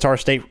that Avatar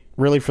state.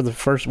 Really, for the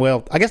first,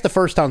 I guess the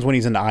first time's when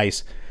he's in the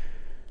ice,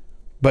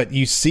 but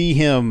you see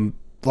him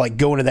like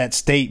go into that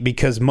state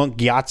because Monk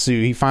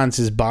Gyatso, he finds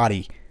his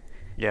body,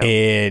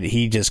 and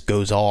he just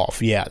goes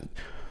off. Yeah,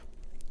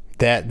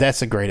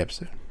 that's a great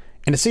episode,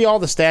 and to see all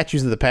the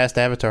statues of the past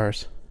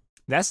Avatars.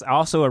 That's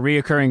also a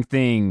reoccurring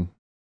thing.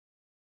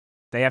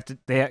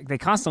 They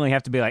constantly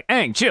have to be like,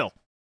 Aang, chill.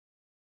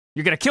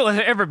 You're gonna kill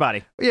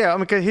everybody. Yeah, I mean,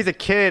 because he's a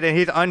kid and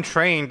he's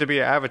untrained to be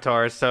an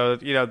Avatar, so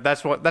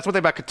that's what thing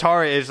about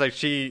Katara is, like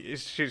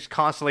she's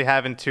constantly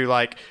having to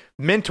like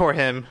mentor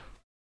him.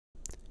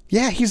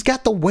 Yeah, he's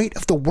got the weight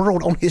of the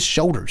world on his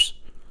shoulders.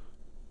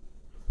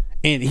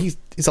 And he's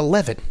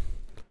 11.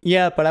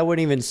 Yeah, but I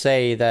wouldn't even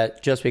say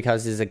that just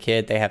because he's a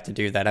kid, they have to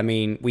do that. I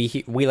mean,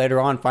 we later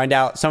on find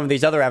out some of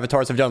these other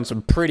Avatars have done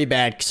some pretty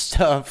bad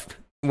stuff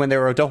when they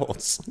were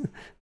adults.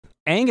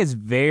 Aang is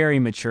very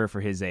mature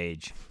for his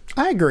age.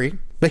 I agree,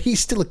 but he's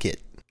still a kid.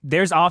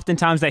 There's often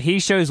times that he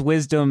shows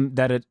wisdom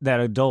that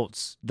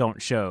adults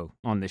don't show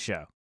on the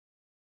show.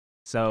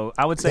 So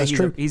I would say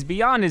he's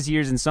beyond his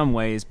years in some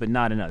ways, but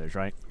not in others,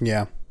 right?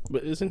 Yeah.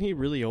 But isn't he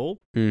really old?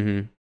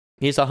 Mm-hmm.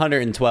 He's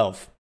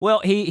 112. Well,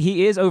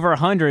 he is over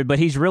 100, but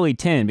he's really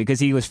 10 because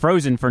he was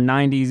frozen for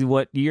 90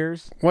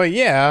 years? Well,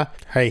 yeah.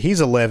 Hey,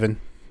 he's 11.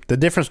 The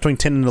difference between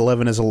 10 and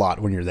 11 is a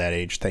lot when you're that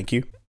age. Thank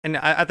you. And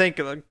I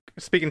think,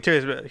 speaking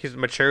to his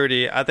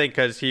maturity, I think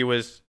because he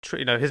was,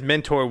 his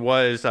mentor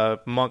was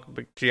Monk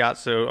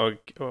Gyatso,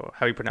 or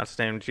how you pronounce his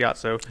name,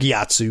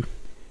 Gyatso.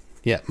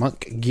 Yeah, Monk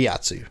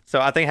Gyatso. So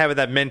I think having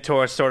that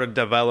mentor sort of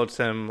develops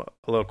him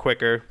a little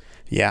quicker.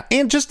 Yeah,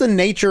 and just the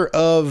nature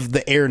of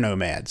the air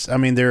nomads. I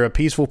mean, they're a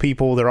peaceful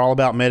people. They're all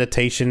about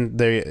meditation.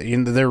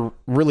 They're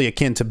really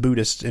akin to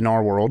Buddhists in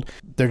our world.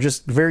 They're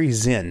just very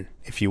zen,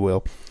 if you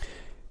will.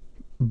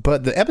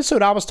 But the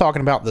episode I was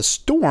talking about, The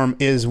Storm,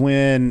 is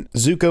when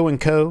Zuko and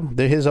co,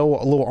 his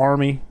old little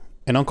army,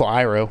 and Uncle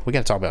Iroh, we got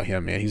to talk about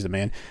him, man. He's the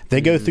man.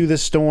 They go through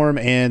this storm,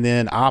 and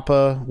then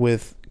Appa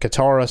with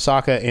Katara,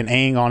 Sokka, and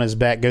Aang on his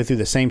back go through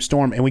the same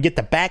storm, and we get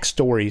the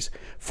backstories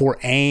for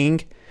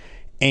Aang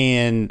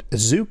and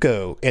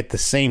Zuko at the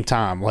same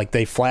time. Like,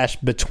 they flash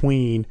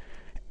between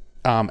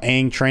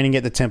Aang training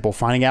at the temple,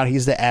 finding out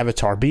he's the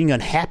Avatar, being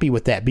unhappy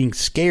with that, being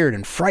scared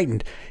and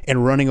frightened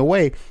and running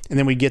away. And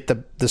then we get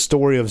the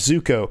story of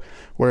Zuko,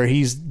 where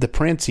he's the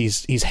prince.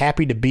 He's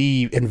happy to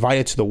be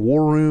invited to the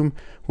war room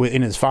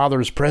in his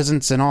father's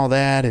presence and all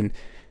that. And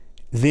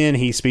then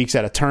he speaks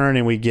out of turn,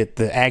 and we get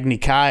the Agni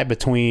Kai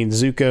between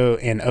Zuko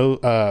and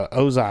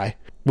Ozai.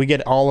 We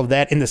get all of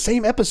that in the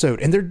same episode,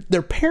 and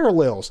they're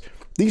parallels.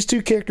 These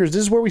two characters,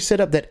 this is where we set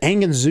up that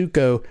Aang and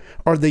Zuko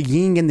are the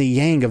yin and the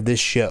yang of this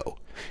show.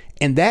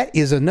 And that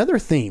is another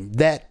theme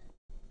that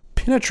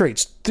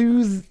penetrates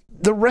through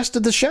the rest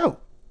of the show.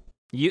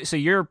 So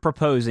you're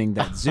proposing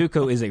that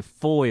Zuko is a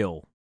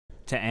foil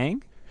to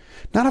Aang?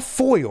 Not a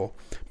foil,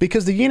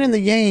 because the yin and the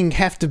yang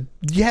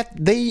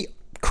they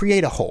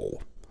create a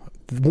whole.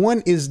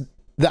 One is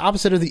the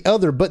opposite of the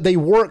other, but they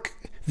work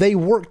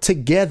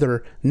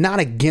together, not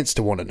against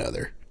one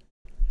another.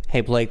 Hey,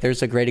 Blake,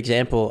 there's a great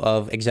example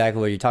of exactly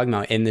what you're talking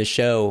about in this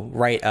show,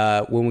 right?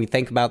 When we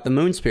think about the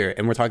Moon Spirit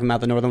and we're talking about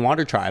the Northern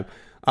Water Tribe,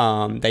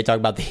 they talk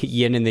about the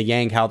yin and the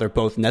yang, how they're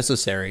both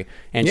necessary.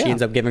 And she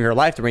ends up giving her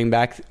life to bring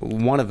back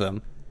one of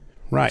them.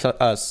 Right.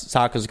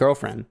 Sokka's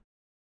girlfriend.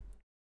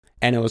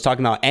 And it was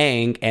talking about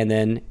Aang, and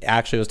then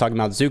actually it was talking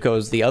about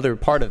Zuko's the other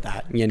part of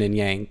that, yin and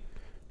yang.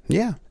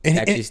 Yeah.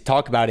 Actually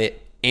talk about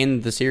it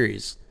in the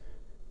series.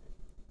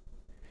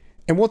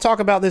 And we'll talk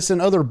about this in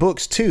other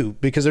books too,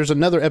 because there's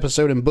another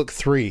episode in book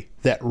 3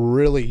 that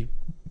really,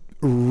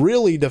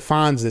 really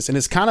defines this. And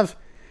it's kind of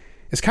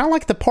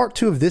like the part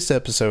 2 of this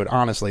episode,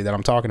 honestly, that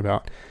I'm talking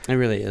about. It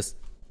really is.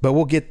 But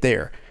we'll get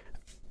there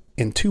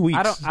in 2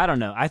 weeks. I don't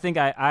know. I think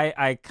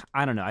I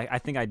don't know. I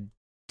think I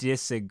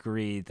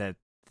disagree that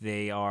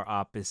they are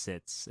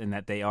opposites and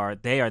that they are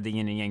the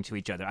yin and yang to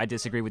each other. I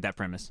disagree with that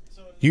premise.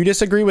 You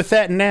disagree with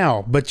that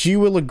now, but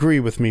you will agree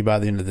with me by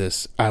the end of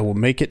this. I will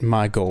make it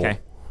my goal. Okay.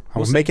 I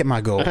will make it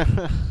my goal.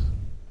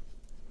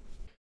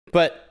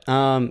 But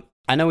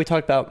I know we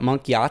talked about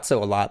Monk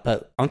Gyatso a lot,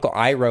 but Uncle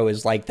Iroh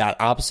is like that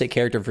opposite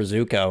character for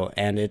Zuko,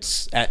 and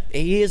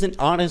he isn't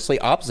honestly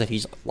opposite.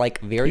 He's like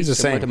very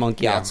similar to Monk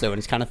Gyatso, and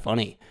it's kind of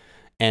funny.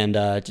 And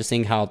just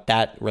seeing how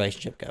that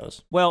relationship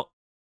goes. Well,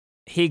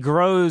 he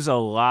grows a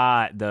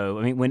lot, though.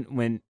 I mean,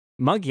 when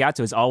Monk Gyatso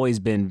has always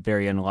been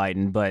very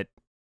enlightened, but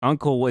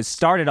Uncle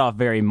started off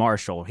very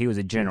martial. He was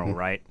a general,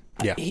 right?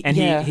 Yeah. And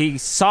he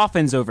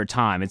softens over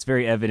time. It's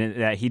very evident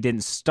that he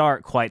didn't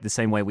start quite the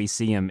same way we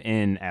see him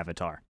in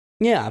Avatar.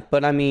 Yeah,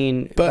 but I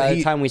mean, by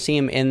the time we see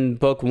him in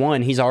book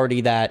 1, he's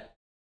already that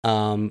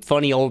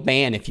funny old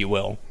man, if you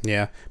will.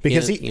 Yeah,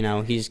 because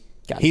he's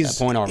got that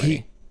point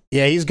already.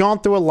 He's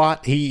gone through a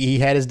lot. He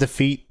had his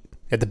defeat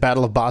at the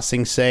Battle of Ba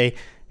Sing Se.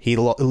 He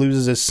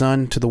loses his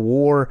son to the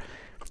war.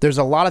 There's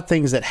a lot of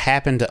things that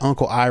happen to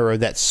Uncle Iroh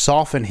that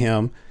soften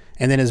him,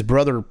 and then his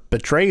brother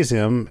betrays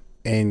him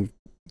and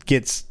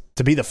gets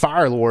to be the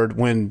Fire Lord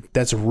when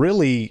that's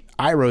really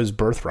Iroh's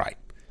birthright.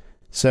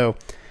 So,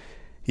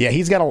 yeah,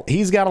 he's got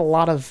a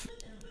lot of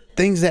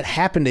things that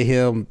happen to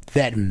him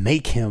that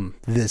make him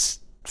this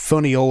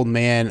funny old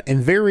man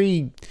and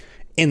very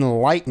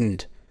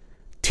enlightened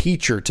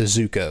teacher to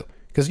Zuko.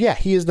 Because, yeah,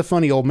 he is the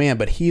funny old man,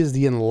 but he is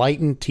the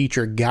enlightened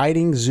teacher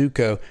guiding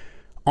Zuko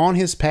on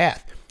his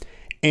path.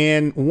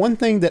 And one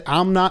thing that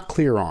I'm not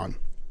clear on,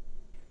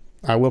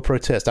 I will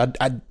protest, I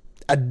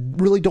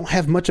really don't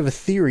have much of a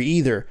theory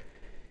either,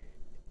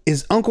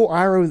 is Uncle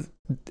Iroh,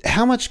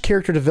 how much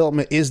character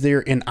development is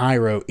there in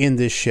Iroh in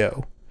this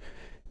show?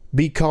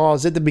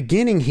 Because at the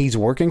beginning, he's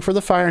working for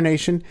the Fire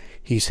Nation,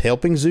 he's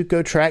helping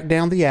Zuko track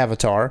down the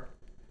Avatar,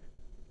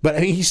 but I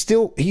mean, he's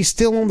still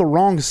on the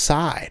wrong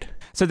side.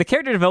 So the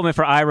character development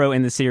for Iroh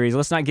in the series,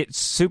 let's not get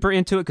super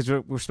into it because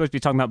we're supposed to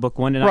be talking about book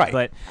 1 tonight, right.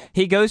 But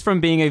he goes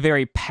from being a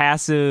very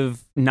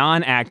passive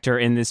non-actor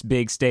in this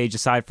big stage,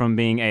 aside from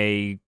being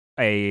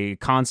a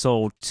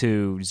console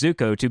to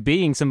Zuko, to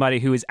being somebody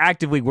who is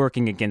actively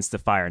working against the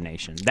Fire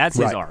Nation. That's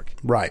his arc.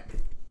 Right.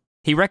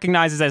 He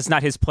recognizes that it's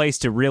not his place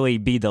to really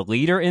be the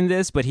leader in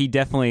this, but he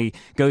definitely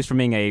goes from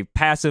being a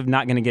passive,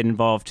 not going to get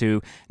involved,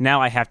 to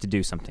now I have to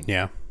do something.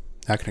 Yeah.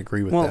 I can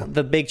agree with that. Well,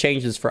 the big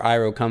changes for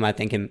Iroh come, I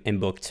think, in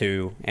book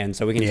 2, and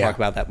so we can talk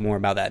about that more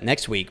about that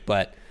next week.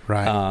 But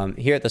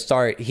here at the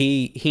start,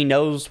 he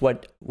knows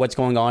what's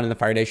going on in the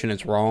Fire Nation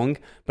is wrong,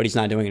 but he's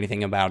not doing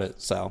anything about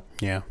it. So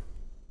yeah,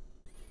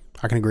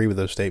 I can agree with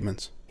those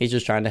statements. He's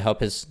just trying to help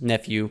his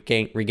nephew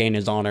regain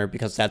his honor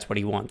because that's what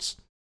he wants.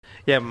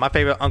 Yeah, my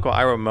favorite Uncle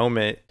Iroh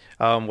moment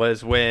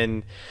was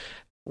when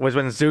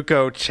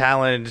Zuko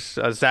challenged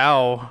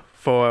Zhao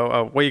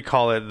for what do you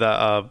call it,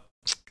 the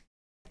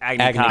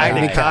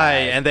Agni Kai,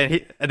 and then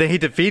he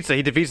defeats it.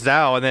 He defeats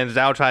Zhao, and then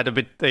Zhao tried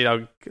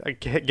to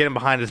get him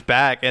behind his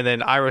back, and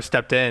then Iroh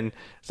stepped in.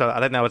 So I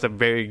think that was a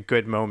very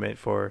good moment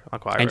for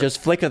Uncle Iroh. And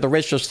just flick of the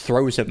wrist just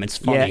throws him. It's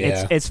funny.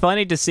 Yeah, it's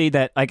funny to see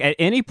that, like, at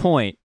any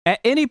point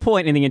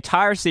in the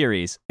entire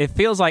series, it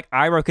feels like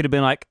Iroh could have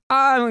been like,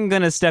 I'm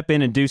gonna step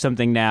in and do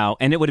something now,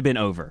 and it would have been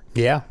over.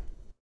 Yeah.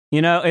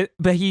 You know,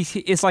 but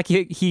it's like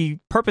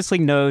he purposely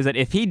knows that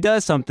if he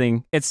does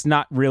something, it's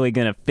not really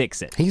gonna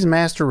fix it. He's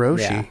Master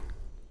Roshi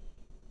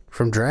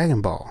from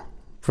Dragon Ball,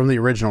 from the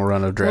original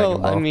run of Dragon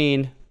Ball. I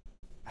mean,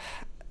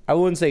 I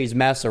wouldn't say he's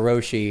Master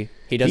Roshi.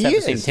 He does have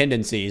the same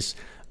tendencies.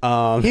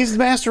 He's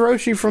Master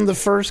Roshi from the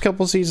first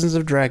couple seasons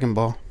of Dragon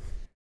Ball.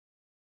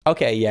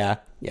 Okay, yeah,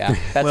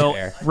 that's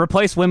fair.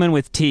 Replace women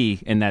with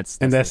tea, and that's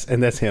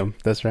him.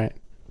 That's right.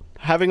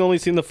 Having only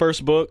seen the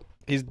first book,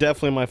 he's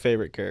definitely my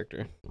favorite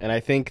character, and I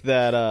think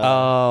that.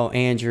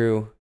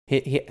 Andrew,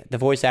 the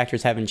voice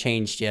actors haven't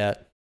changed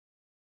yet.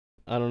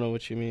 I don't know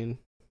what you mean.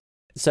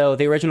 So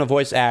the original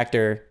voice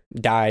actor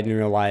died in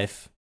real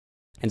life,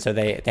 and so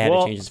they had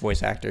to change his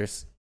voice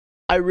actors.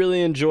 I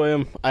really enjoy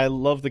him. I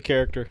love the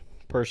character,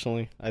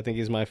 personally. I think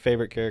he's my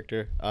favorite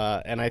character.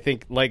 And I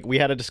think, like we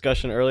had a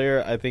discussion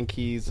earlier, I think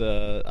he's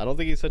I don't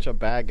think he's such a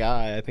bad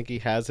guy. I think he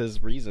has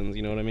his reasons,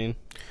 you know what I mean?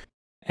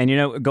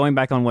 And, going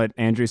back on what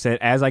Andrew said,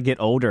 as I get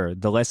older,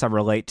 the less I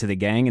relate to the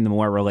gang and the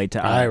more I relate to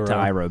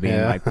Iroh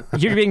being like,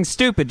 you're being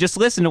stupid. Just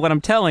listen to what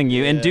I'm telling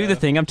you and do the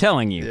thing I'm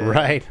telling you. Yeah.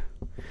 Right.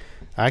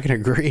 I can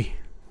agree.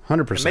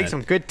 100%. It makes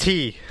some good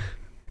tea.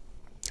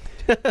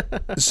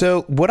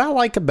 So what I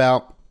like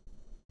about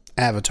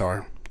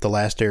Avatar, The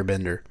Last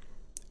Airbender,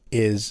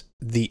 is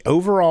the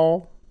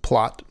overall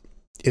plot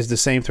is the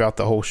same throughout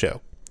the whole show.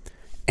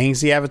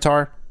 Aang's the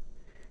Avatar.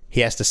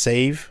 He has to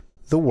save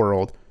the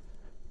world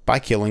by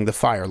killing the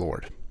Fire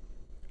Lord.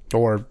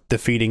 Or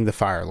defeating the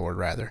Fire Lord,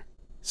 rather.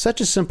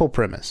 Such a simple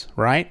premise,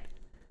 right?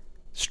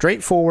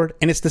 Straightforward,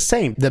 and it's the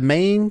same. The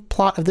main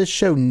plot of this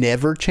show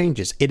never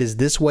changes. It is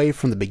this way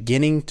from the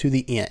beginning to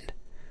the end.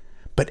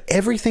 But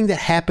everything that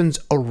happens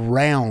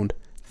around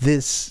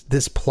this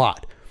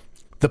plot,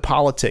 the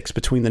politics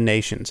between the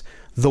nations,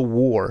 the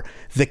war,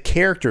 the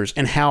characters,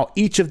 and how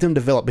each of them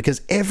develop,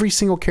 because every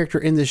single character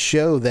in this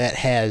show that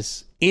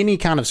has any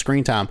kind of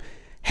screen time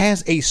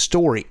has a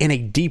story, and a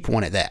deep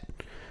one at that.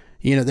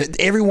 You know,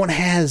 everyone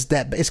has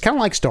that. It's kind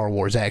of like Star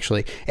Wars,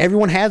 actually.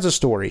 Everyone has a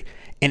story,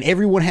 and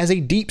everyone has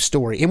a deep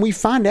story. And we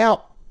find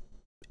out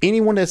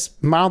anyone that's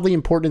mildly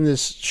important in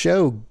this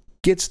show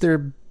gets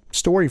their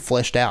story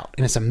fleshed out,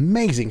 and it's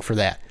amazing for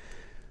that.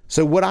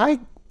 So what I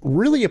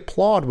really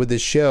applaud with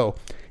this show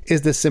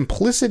is the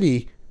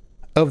simplicity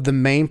of the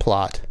main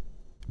plot,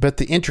 but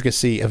the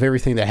intricacy of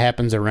everything that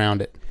happens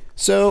around it.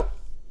 So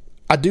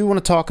I do want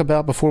to talk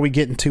about, before we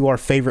get into our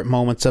favorite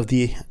moments of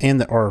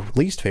our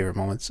least favorite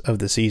moments of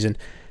the season,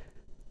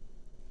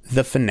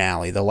 the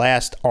finale, the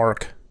last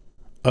arc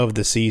of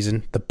the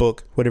season, the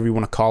book, whatever you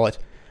want to call it,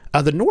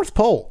 the North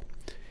Pole.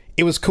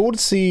 It was cool to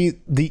see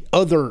the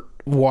other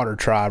water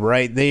tribe,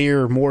 right? They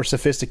are more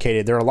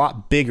sophisticated. They're a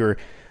lot bigger.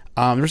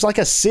 There's like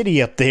a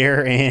city up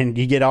there, and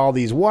you get all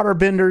these water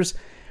benders.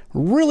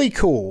 Really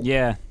cool.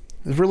 Yeah.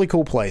 It's a really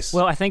cool place.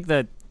 Well, I think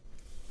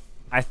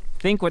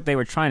what they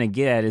were trying to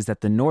get at is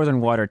that the Northern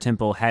Water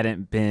Temple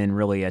hadn't been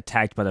really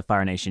attacked by the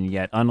Fire Nation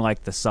yet,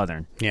 unlike the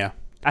Southern. Yeah.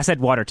 I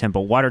said Water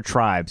Temple, Water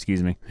Tribe,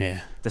 excuse me.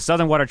 Yeah. The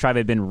Southern Water Tribe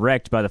had been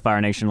wrecked by the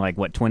Fire Nation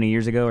 20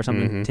 years ago or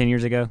something? Mm-hmm. 10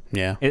 years ago?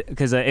 Yeah.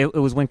 Because it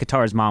was when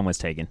Katara's mom was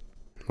taken.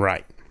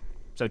 Right.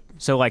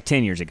 So like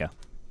 10 years ago.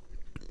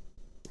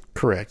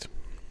 Correct.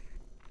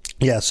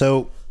 Yeah,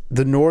 so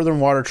the Northern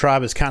Water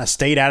Tribe has kind of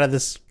stayed out of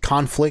this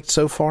conflict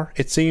so far,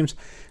 it seems.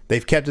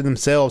 They've kept it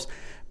themselves.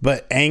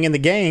 But Aang and the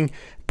gang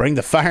bring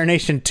the Fire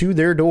Nation to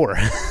their door,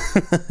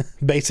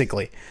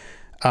 basically.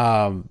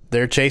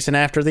 They're chasing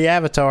after the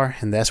Avatar,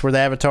 and that's where the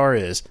Avatar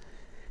is.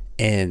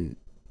 And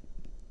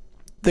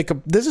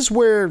this is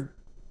where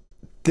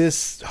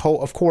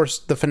of course,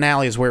 the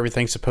finale is where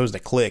everything's supposed to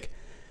click.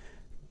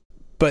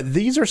 But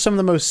these are some of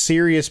the most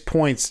serious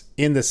points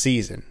in the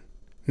season.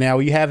 Now,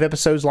 you have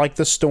episodes like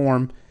The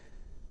Storm,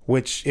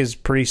 which is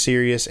pretty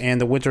serious, and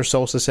the Winter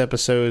Solstice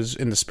episodes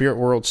and the Spirit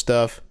World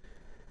stuff.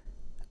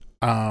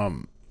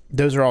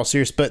 Those are all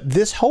serious, but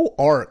this whole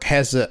arc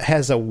has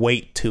a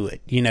weight to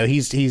it. You know,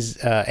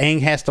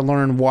 Aang has to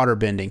learn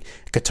waterbending.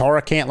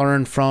 Katara can't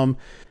learn from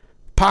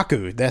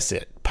Pakku. That's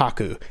it,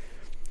 Pakku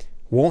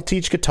won't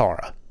teach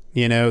Katara.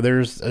 You know,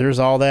 there's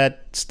all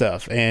that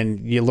stuff,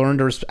 and you learn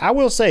to. I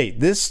will say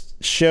this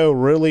show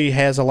really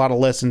has a lot of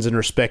lessons in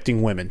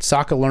respecting women.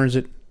 Sokka learns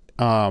it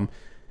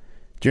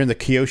during the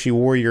Kyoshi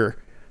Warrior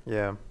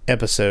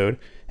episode,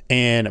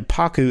 and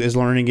Pakku is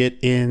learning it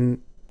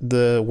in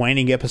the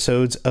waning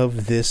episodes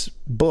of this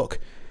book.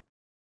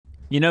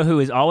 You know who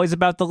is always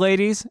about the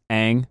ladies?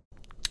 Aang.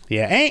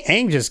 Yeah,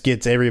 Aang just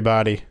gets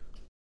everybody.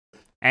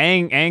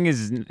 Aang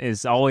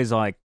is always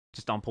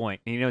just on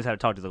point. He knows how to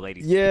talk to the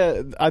ladies.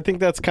 Yeah, I think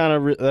that's kind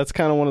of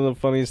one of the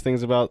funniest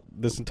things about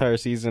this entire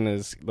season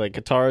is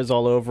Katara's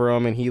all over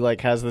him, and he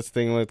has this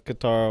thing with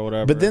Katara or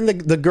whatever. But then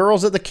the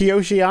girls at the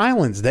Kyoshi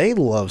Islands, they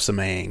love some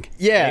Aang.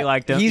 Yeah, they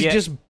liked him. He's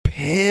just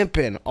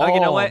pimping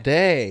all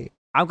day.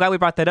 I'm glad we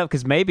brought that up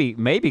because maybe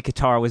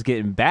Katara was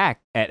getting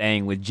back at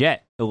Aang with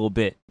Jet a little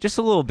bit, just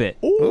a little bit.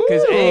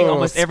 Because Aang,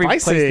 almost every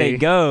place they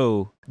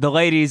go, the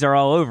ladies are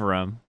all over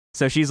him.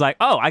 So she's like,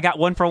 "Oh, I got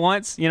one for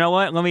once. You know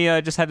what? Let me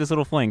just have this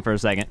little fling for a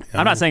second."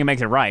 I'm not saying it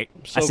makes it right.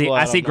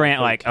 I see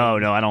Grant "Oh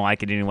no, I don't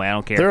like it anyway. I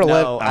don't care." I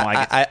don't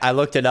like it. I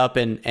looked it up,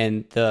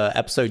 and the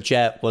episode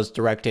Jet was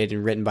directed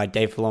and written by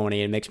Dave Filoni.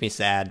 And it makes me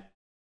sad.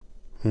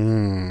 Hey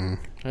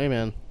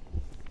man,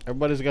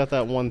 everybody's got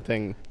that one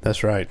thing.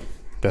 That's right.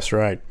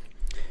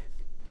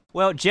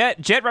 Well,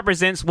 Jet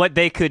represents what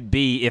they could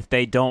be if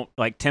they don't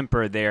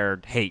temper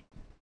their hate.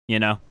 You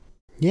know?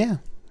 Yeah,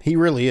 he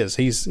really is.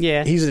 He's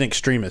an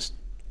extremist.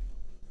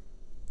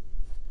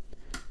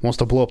 Wants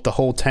to blow up the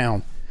whole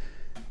town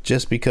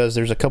just because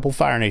there's a couple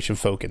Fire Nation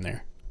folk in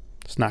there.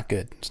 It's not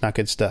good. It's not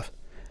good stuff.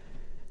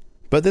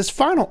 But this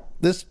final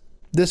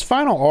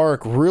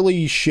arc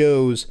really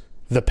shows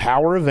the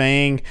power of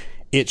Aang.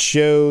 It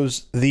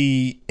shows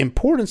the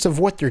importance of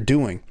what they're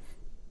doing.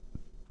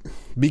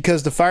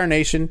 Because the Fire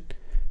Nation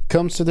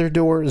comes to their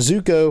door.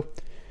 Zuko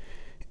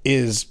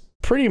is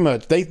pretty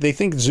much... They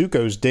think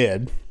Zuko's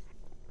dead.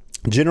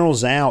 General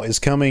Zhao is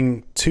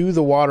coming to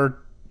the Water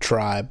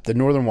Tribe, the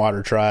Northern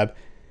Water Tribe,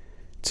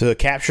 to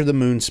capture the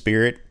Moon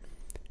Spirit.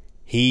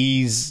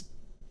 He's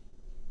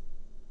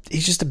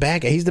just a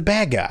bad guy. He's the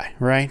bad guy,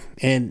 right?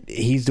 And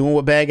he's doing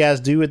what bad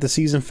guys do at the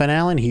season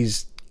finale, and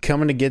he's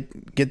coming to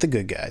get the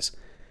good guys.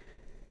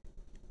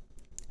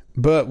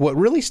 But what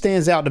really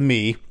stands out to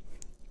me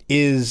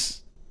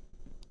is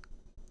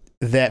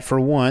that, for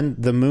one,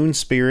 the Moon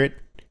Spirit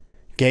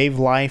gave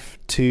life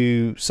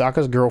to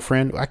Sokka's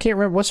girlfriend. I can't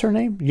remember. What's her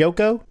name?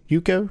 Yuko?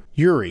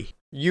 Yuri.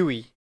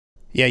 Yui.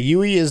 Yeah,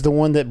 Yui is the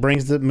one that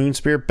brings the moon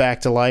spirit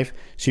back to life.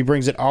 She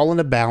brings it all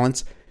into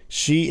balance.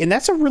 And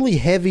that's a really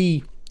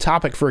heavy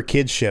topic for a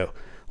kid's show.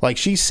 Like,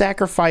 she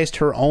sacrificed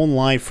her own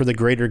life for the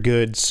greater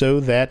good so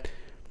that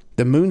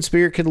the moon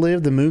spirit could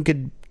live, the moon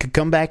could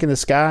come back in the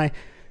sky,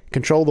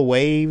 control the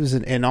waves,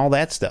 and all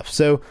that stuff.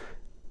 So,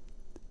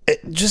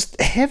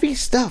 just heavy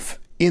stuff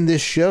in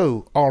this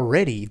show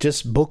already,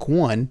 just book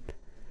one.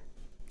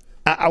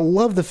 I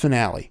love the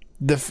finale.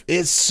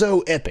 It's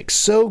so epic,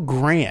 so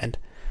grand.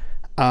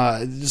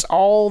 Just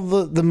all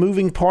the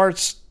moving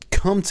parts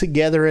come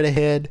together at a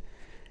head.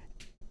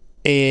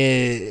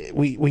 And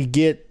we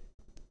get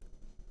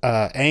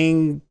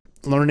Aang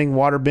learning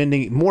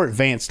waterbending more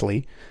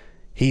advancedly.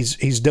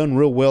 He's done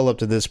real well up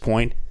to this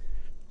point.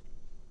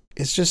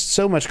 It's just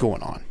so much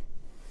going on.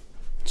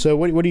 So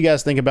what do you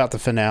guys think about the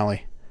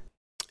finale?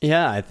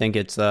 Yeah, I think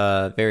it's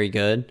very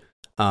good.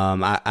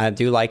 I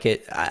do like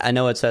it. I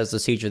know it says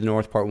the Siege of the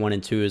North Part 1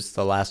 and 2 is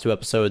the last 2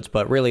 episodes,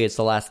 but really it's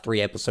the last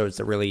 3 episodes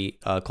that really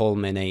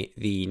culminate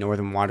the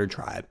Northern Water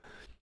Tribe.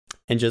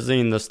 And just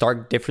seeing the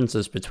stark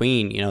differences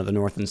between, the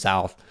North and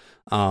South,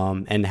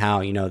 and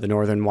how, the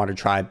Northern Water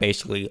Tribe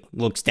basically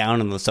looks down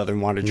on the Southern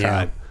Water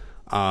Tribe.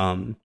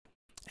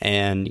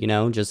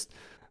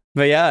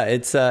 But yeah,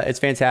 it's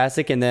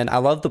fantastic. And then I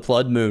love the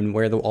Blood Moon,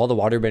 where all the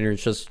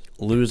waterbenders just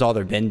lose all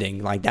their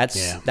bending. Like that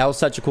was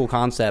such a cool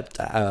concept,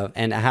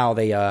 and how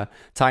they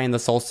tie in the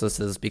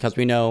solstices, because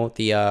we know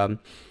the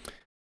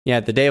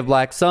Day of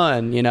Black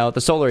Sun, the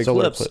solar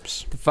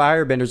eclipse, the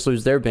firebenders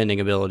lose their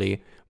bending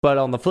ability. But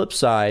on the flip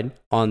side,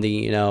 on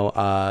the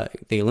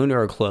the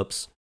lunar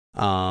eclipse,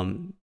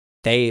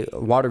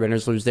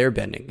 waterbenders lose their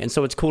bending, and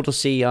so it's cool to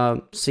see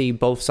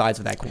both sides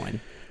of that coin.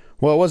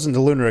 Well, it wasn't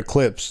the lunar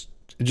eclipse;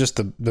 just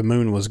the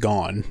moon was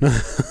gone.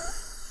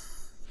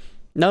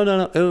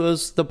 No, it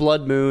was the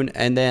Blood Moon,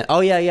 and then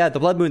the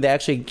Blood Moon. They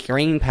actually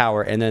gained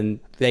power, and then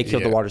they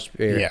killed the water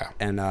spirit. Yeah,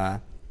 and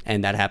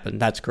that happened.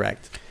 That's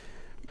correct.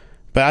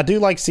 But I do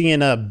like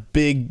seeing a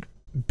big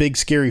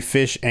scary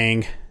fish,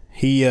 Aang.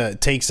 He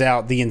takes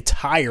out the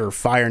entire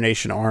Fire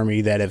Nation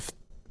army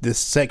this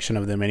section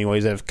of them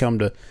anyways, that have come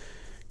to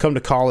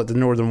call it the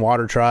Northern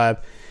Water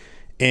Tribe.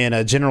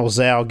 And General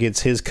Zhao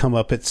gets his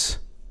comeuppance.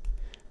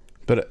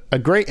 But a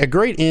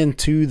great end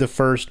to the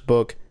first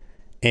book,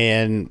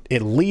 and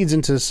it leads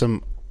into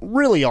some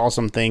really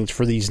awesome things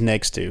for these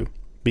next 2.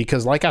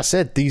 Because like I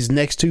said, these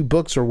next 2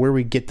 books are where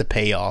we get the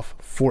payoff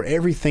for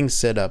everything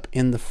set up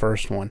in the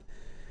first one.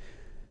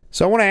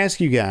 So I want to ask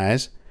you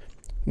guys,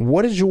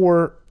 what is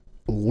your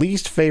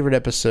least favorite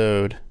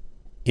episode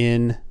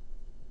in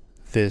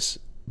this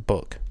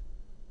book?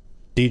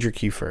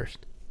 Diedrich, you first.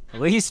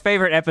 Least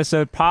favorite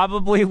episode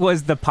probably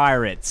was the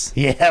pirates.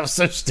 Yeah, it was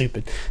so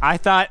stupid. I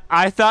thought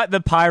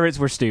the pirates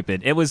were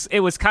stupid. It was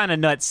kind of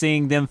nuts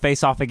seeing them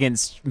face off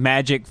against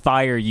magic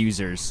fire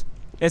users.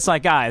 It's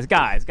like, guys,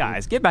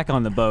 get back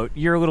on the boat.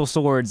 Your little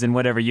swords and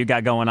whatever you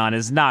got going on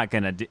is not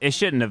gonna. It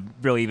shouldn't have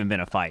really even been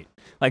a fight.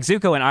 Like,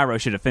 Zuko and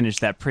Iroh should have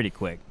finished that pretty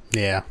quick.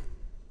 Yeah,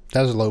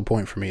 that was a low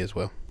point for me as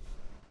well.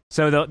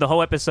 So the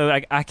whole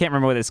episode, I can't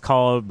remember what it's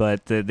called,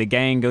 but the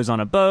gang goes on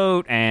a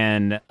boat,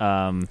 and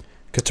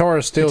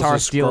Katara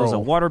steals a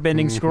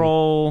waterbending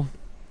scroll,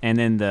 and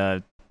then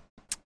the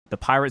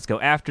pirates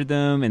go after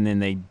them, and then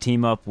they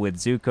team up with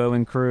Zuko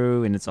and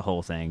crew, and it's a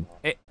whole thing.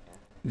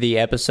 The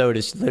episode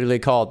is literally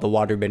called the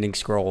Waterbending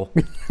Scroll.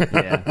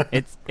 Yeah,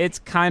 it's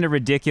kind of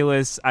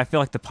ridiculous. I feel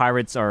like the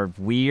pirates are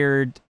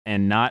weird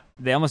and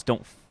they're almost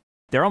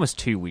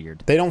too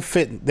weird. They don't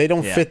fit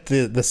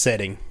the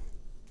setting.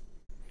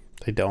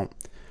 They don't.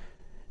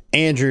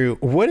 Andrew,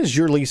 what is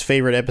your least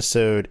favorite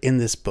episode in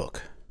this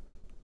book?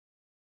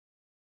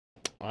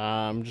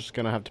 I'm just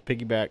gonna have to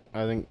piggyback.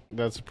 I think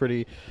that's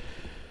pretty.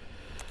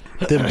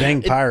 Them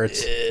dang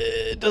pirates.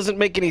 It doesn't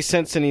make any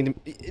sense.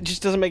 It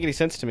just doesn't make any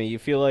sense to me. You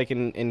feel like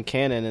in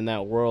canon, in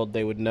that world,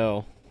 they would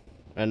know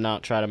and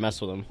not try to mess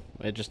with them.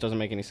 It just doesn't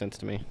make any sense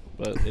to me.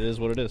 But it is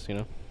what it is,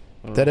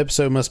 That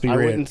episode must be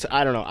rated.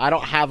 I don't know. I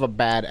don't have a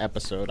bad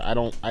episode.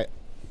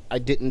 I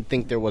didn't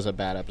think there was a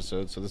bad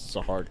episode, so this is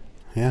a hard.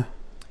 Yeah.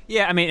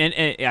 Yeah, I mean,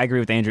 and I agree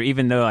with Andrew.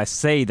 Even though I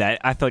say that,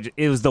 I thought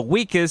it was the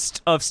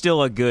weakest of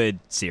still a good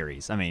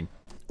series. I mean,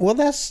 well,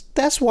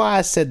 that's why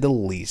I said the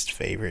least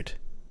favorite.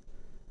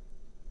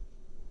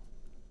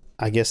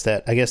 I guess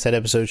that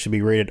episode should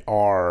be rated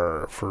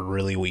R for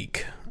really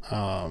weak.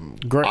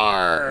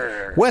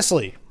 R.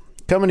 Wesley,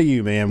 coming to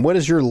you, man. What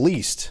is your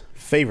least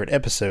favorite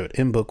episode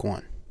in book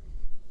 1?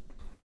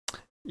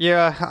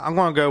 Yeah, I'm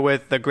gonna go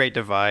with The Great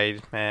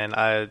Divide,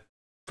 man.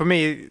 For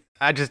me,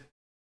 I just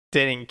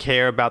didn't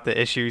care about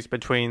the issues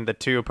between the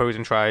 2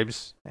 opposing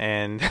tribes,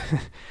 and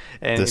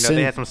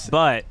they had some.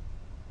 But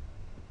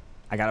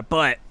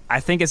I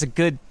think it's a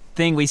good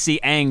thing we see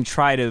Aang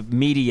try to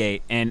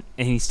mediate, and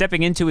he's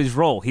stepping into his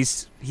role.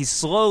 He's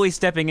slowly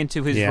stepping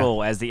into his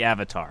role as the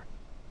Avatar.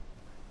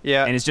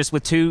 Yeah, and it's just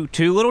with two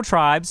little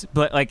tribes,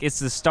 but like it's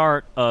the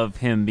start of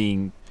him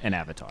being an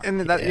Avatar. And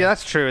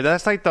that's true.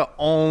 That's like the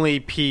only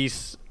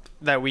piece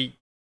that we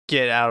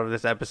get out of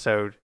this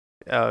episode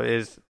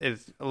is a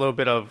little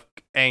bit of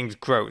Aang's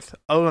growth.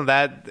 Other than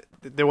that,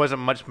 there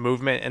wasn't much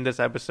movement in this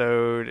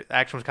episode.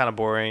 Action was kind of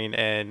boring,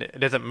 and it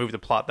doesn't move the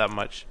plot that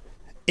much.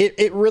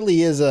 It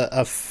really is a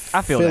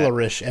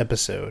fillerish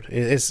episode.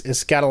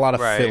 It's got a lot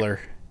of filler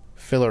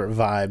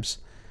vibes.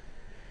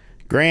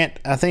 Grant,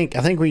 I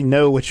think we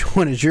know which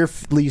one is your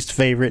least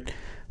favorite.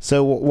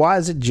 So why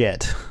is it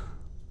Jet?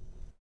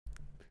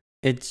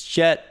 It's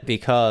Jet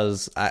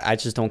because I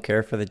just don't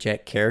care for the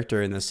Jet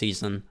character in this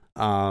season.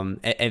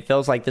 It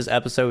feels like this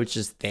episode is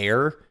just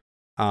there.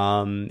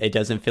 It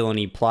doesn't feel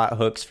any plot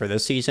hooks for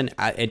this season.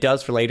 It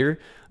does for later.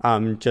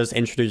 Just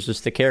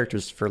introduces the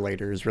characters for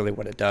later is really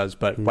what it does.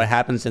 But what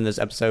happens in this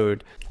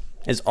episode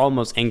is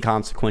almost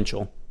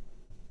inconsequential.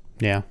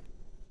 Yeah.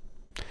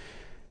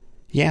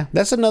 Yeah,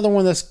 that's another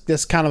one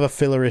that's kind of a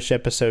fillerish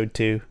episode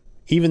too,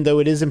 even though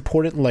it is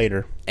important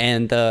later.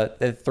 And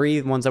the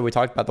three ones that we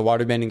talked about, the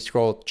Waterbending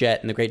Scroll,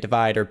 Jet, and the Great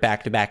Divide, are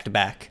back to back to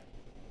back.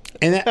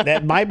 And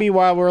that might be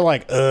why we're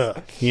like,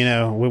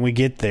 when we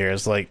get there,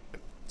 it's like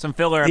some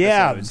filler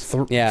episodes.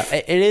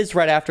 It is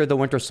right after the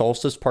Winter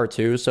Solstice Part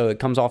 2, so it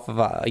comes off of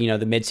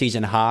the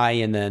mid-season high,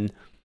 and then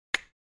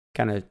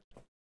kind of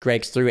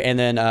drags through, and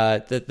then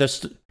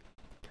there's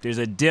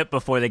a dip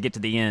before they get to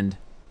the end.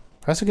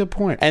 That's a good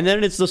point. And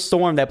then it's the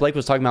storm that Blake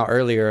was talking about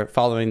earlier,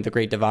 following the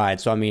Great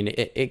Divide. So I mean,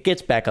 it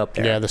gets back up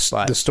there. Yeah, the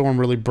storm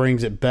really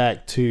brings it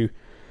back to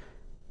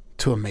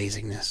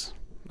amazingness.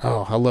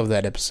 Oh, I love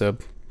that episode.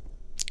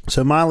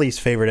 So my least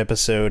favorite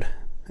episode,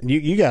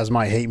 you guys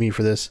might hate me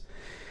for this.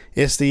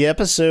 It's the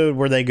episode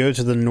where they go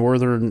to the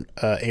Northern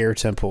Air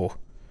Temple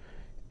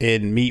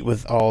and meet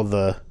with all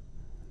the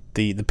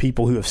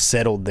people who have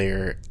settled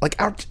there. Like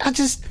I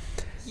just.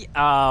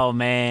 Oh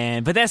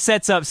man, but that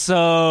sets up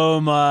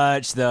so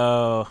much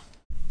though.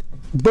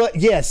 But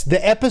yes, the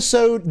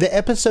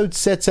episode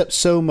sets up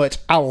so much.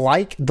 I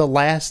like the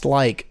last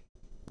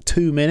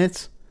 2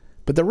 minutes,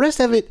 but the rest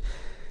of it,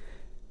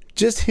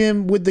 just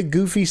him with the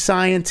goofy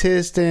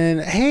scientist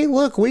and hey,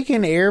 look, we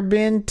can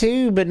airbend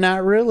too, but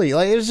not really.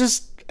 Like it was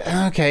just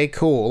okay,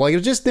 cool. Like it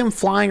was just them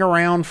flying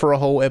around for a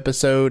whole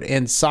episode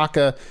and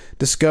Sokka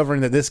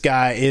discovering that this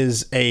guy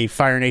is a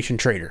Fire Nation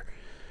traitor,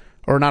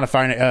 or not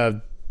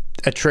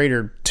a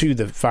traitor to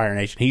the Fire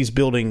Nation. He's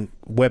building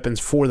weapons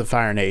for the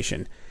Fire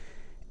Nation.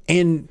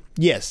 And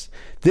yes,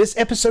 this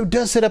episode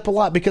does set up a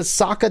lot because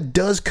Sokka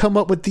does come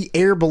up with the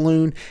air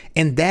balloon,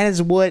 and that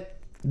is what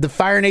the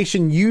Fire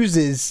Nation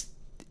uses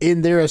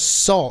in their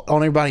assault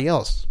on everybody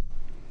else.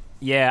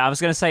 Yeah, I was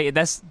gonna say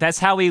that's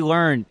how we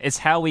learn. It's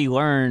how we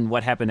learn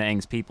what happened to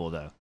Aang's people,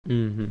 though.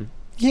 Mm-hmm.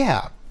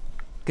 Yeah,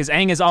 because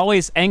Aang has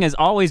always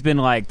been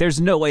like,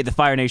 there's no way the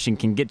Fire Nation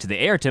can get to the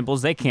air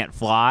temples. They can't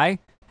fly.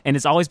 And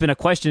it's always been a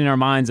question in our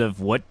minds of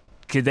what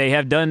could they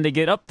have done to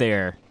get up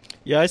there?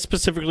 Yeah, I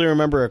specifically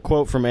remember a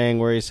quote from Aang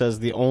where he says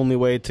the only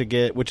way to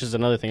get, which is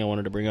another thing I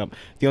wanted to bring up,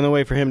 the only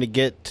way for him to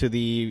get to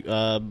the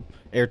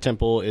air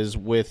temple is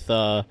with,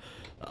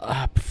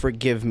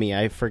 forgive me,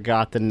 I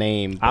forgot the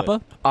name.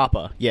 Appa?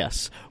 Appa,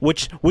 yes.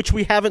 Which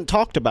we haven't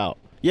talked about.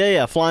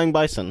 Yeah, Flying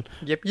Bison.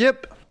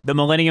 Yep. The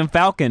Millennium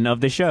Falcon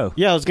of the show.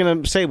 Yeah, I was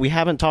going to say, we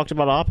haven't talked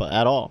about Appa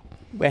at all.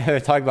 We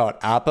haven't talked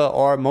about Appa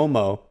or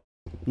Momo.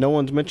 No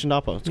one's mentioned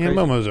Appa. It's crazy.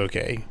 Momo's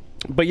okay.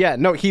 But yeah,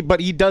 no, he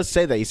does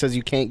say that. He says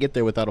you can't get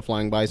there without a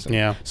flying bison.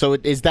 Yeah. So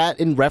is that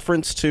in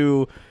reference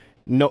to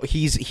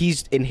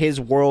he's in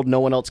his world, no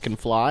one else can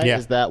fly? Yeah.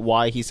 Is that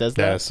why he says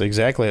that? That's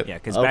exactly it. Yeah,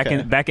 because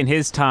back in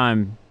his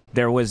time,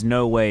 there was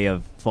no way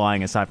of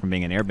flying aside from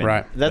being an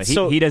airbender.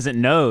 Right. He doesn't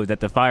know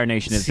that the Fire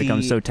Nation has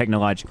become so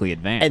technologically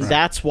advanced. And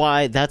that's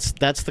why that's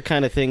the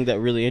kind of thing that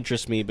really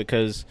interests me,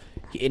 because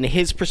in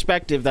his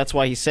perspective, that's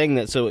why he's saying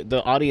that. So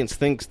the audience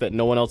thinks that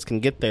no one else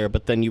can get there,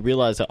 but then you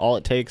realize that all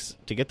it takes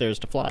to get there is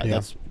to fly. Yeah.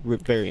 That's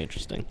very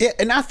interesting. Yeah,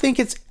 and I think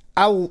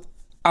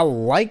I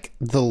like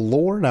the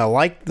lore and I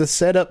like the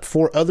setup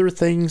for other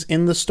things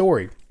in the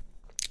story,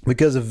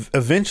 because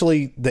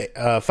eventually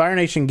the Fire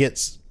Nation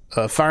gets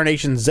Fire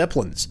Nation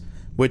Zeppelins,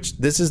 which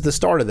this is the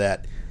start of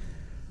that.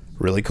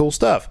 Really cool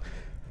stuff.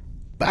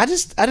 But I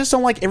just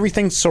don't like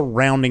everything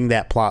surrounding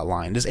that plot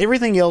line. Just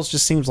everything else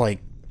just seems like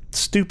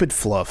stupid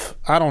fluff.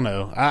 I don't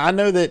know. I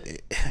know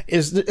that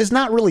it's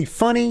not really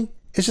funny.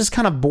 It's just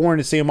kind of boring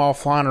to see them all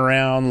flying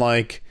around.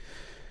 Like,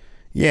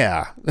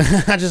 yeah,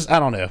 I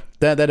don't know.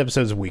 That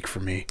episode's weak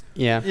for me.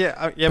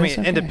 Yeah. I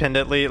mean,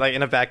 independently, like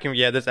in a vacuum,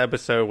 this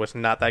episode was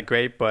not that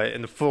great, but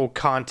in the full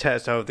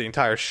context of the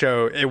entire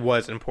show, it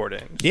was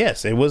important.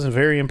 Yes, it was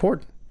very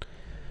important.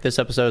 This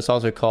episode is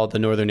also called the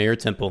Northern Air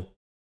Temple.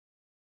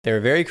 They were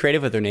very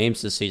creative with their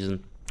names this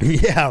season.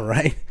 Yeah,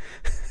 right.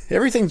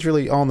 Everything's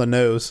really on the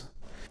nose.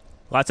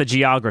 Lots of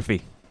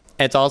geography.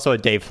 It's also a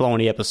Dave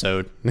Filoni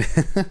episode.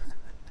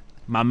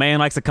 My man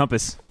likes a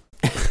compass.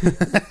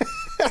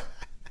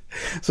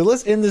 So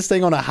let's end this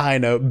thing on a high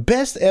note.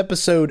 Best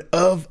episode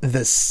of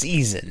the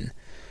season.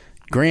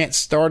 Grant,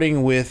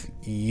 starting with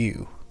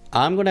you.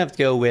 I'm going to have to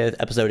go with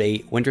episode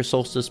 8, Winter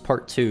Solstice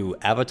Part 2,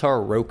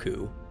 Avatar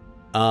Roku.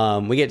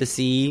 We get to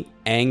see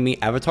Aang meet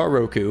Avatar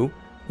Roku.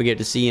 we get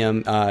to see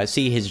him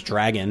see his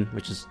dragon,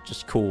 which is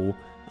just cool.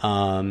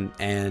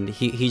 And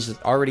he's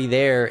already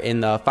there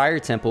in the Fire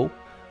Temple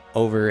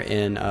over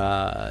in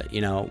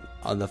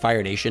on the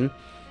Fire Nation.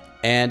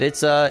 And it's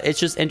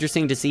just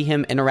interesting to see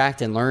him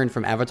interact and learn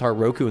from Avatar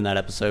Roku in that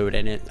episode.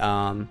 And it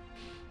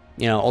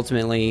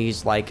ultimately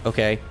he's like,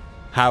 okay,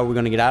 how are we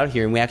going to get out of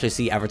here? And we actually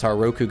see Avatar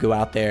Roku go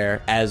out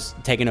there as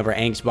taking over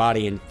Aang's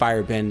body and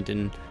firebend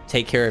and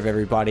take care of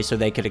everybody so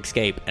they could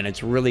escape. And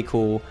it's really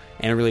cool,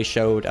 and it really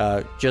showed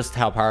just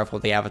how powerful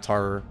the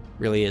Avatar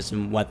really is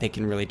and what they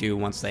can really do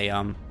once they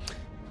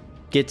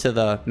get to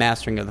the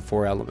mastering of the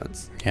 4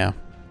 elements. Yeah,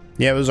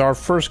 it was our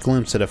first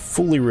glimpse at a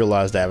fully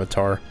realized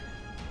Avatar.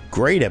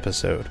 Great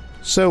episode.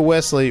 So,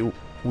 Wesley,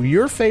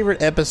 your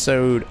favorite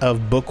episode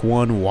of Book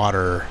 1,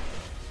 Water?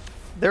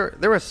 There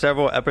were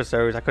several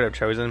episodes I could have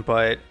chosen,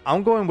 but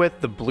I'm going with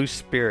the Blue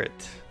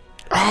Spirit.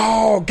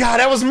 Oh, God,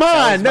 that was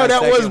mine.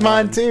 That was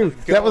mine too.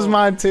 That was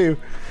mine too.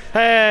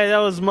 Hey, that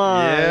was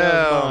mine.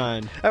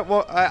 Yeah. That was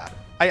mine. Well,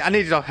 I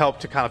need your help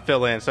to kind of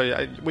fill in,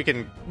 so we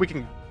can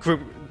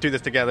do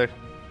this together.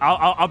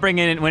 I'll bring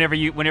it in whenever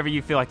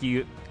you feel like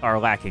you are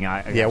lacking.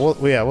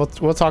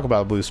 We'll talk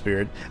about Blue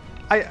Spirit.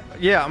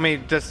 I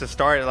mean, just to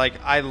start, like,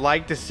 I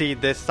like to see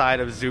this side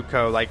of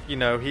Zuko. Like,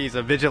 he's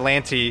a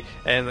vigilante,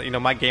 and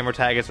my gamer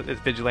tag is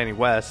Vigilante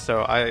West,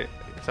 so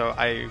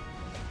I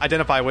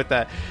identify with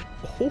that.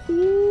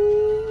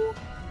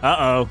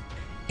 Uh-oh.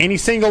 Any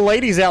single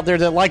ladies out there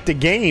that like the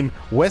game,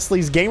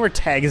 Wesley's gamer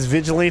tag is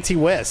Vigilante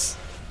West.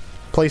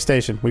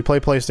 PlayStation. We play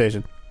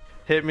PlayStation.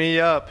 Hit me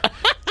up.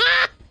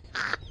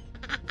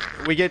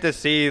 We get to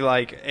see,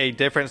 like, a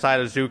different side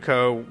of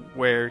Zuko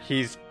where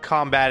he's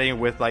combating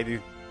with, like, these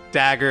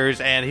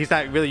daggers, and he's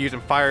not really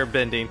using fire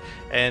bending,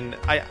 and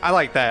I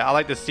like that. I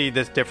like to see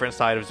this different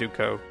side of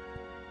Zuko.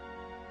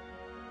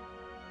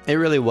 It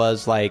really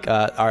was like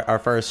our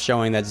first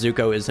showing that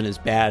Zuko isn't as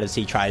bad as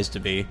he tries to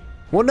be.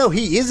 Well, no,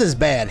 he is as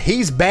bad.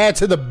 He's bad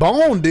to the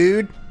bone,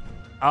 dude.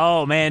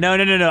 Oh man,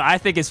 no. I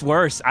think it's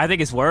worse.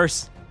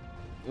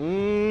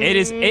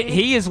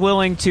 He is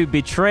willing to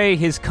betray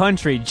his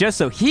country just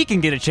so he can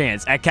get a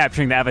chance at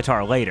capturing the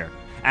Avatar later.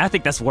 And I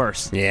think that's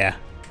worse. Yeah.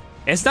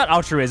 It's not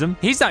altruism.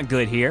 He's not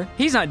good here.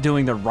 He's not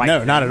doing the right thing.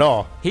 No, not at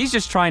all. He's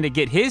just trying to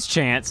get his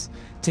chance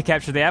to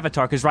capture the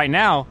Avatar, because right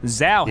now,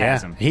 Zhao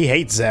has him. He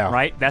hates Zhao.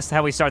 Right? That's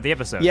how we start the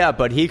episode. Yeah,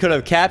 but he could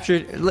have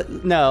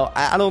captured... No,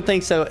 I don't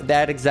think so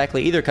that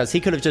exactly either, because he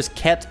could have just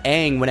kept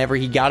Aang whenever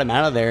he got him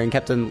out of there and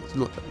kept him...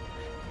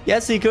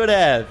 Yes, he could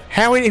have.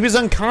 How? He was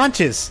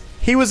unconscious.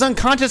 He was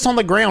unconscious on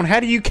the ground. How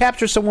do you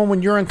capture someone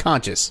when you're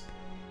unconscious?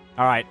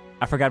 All right.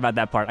 I forgot about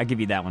that part. I'll give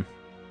you that one.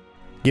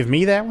 Give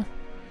me that one?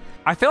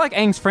 I feel like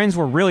Aang's friends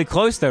were really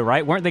close, though,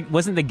 right?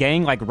 Wasn't the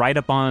gang, like, right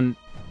up on...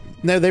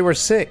 No, they were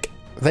sick.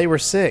 No,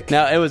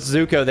 it was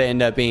Zuko that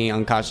ended up being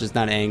unconscious,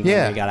 not Aang.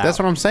 Yeah, when they got out. That's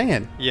what I'm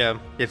saying. Yeah,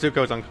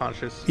 Zuko's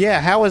unconscious.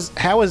 Yeah, how is...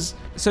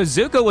 So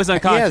Zuko was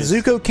unconscious. Yeah,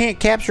 Zuko can't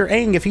capture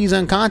Aang if he's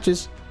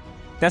unconscious.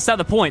 That's not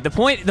the point.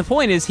 The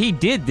point is he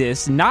did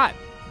this not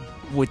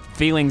with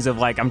feelings of,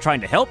 like, I'm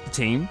trying to help the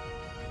team,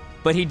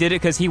 but he did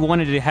it because he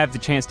wanted to have the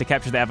chance to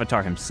capture the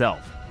Avatar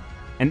himself.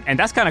 And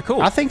that's kind of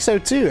cool. I think so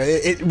too.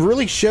 It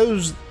really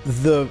shows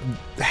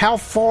how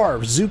far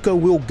Zuko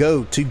will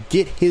go to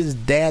get his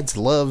dad's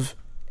love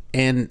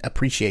and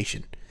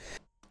appreciation.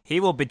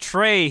 He will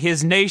betray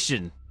his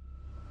nation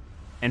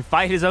and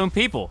fight his own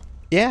people.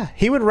 Yeah,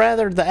 he would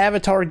rather the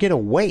Avatar get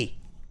away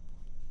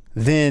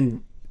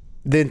than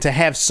to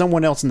have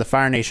someone else in the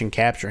Fire Nation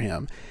capture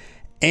him.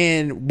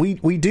 And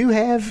we do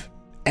have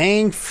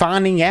Aang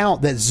finding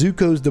out that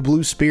Zuko's the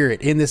Blue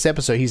Spirit in this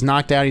episode. He's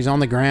knocked out, he's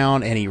on the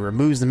ground, and he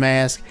removes the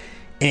mask,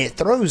 and it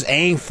throws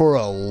Aang for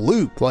a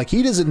loop. Like,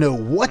 he doesn't know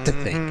what to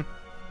think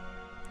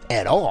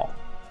at all.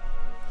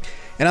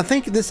 And I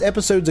think this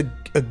episode's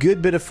a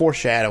good bit of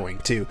foreshadowing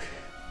too.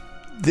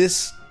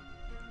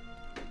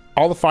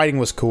 All the fighting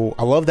was cool.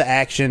 I love the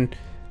action.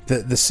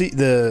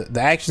 The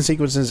action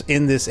sequences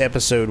in this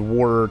episode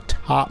were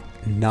top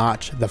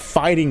notch. The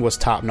fighting was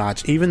top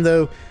notch, even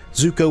though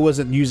Zuko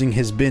wasn't using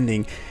his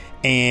bending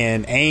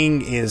and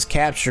Aang is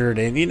captured,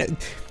 and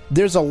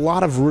there's a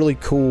lot of really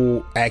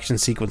cool action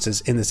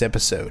sequences in this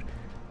episode.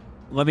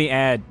 Let me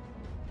add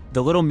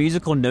the little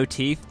musical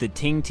motif, the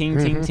ting ting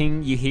ting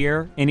ting you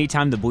hear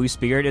anytime the Blue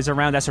Spirit is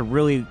around. That's a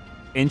really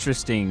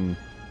interesting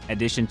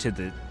addition to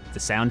the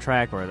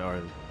soundtrack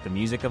or the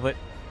music of it.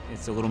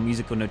 It's a little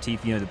musical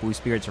motif, the Blue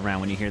Spirit's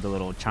around when you hear the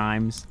little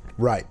chimes.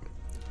 Right.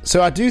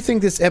 So I do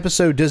think this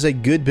episode does a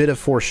good bit of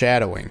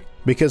foreshadowing,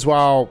 because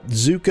while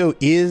Zuko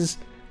is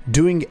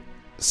doing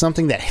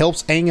something that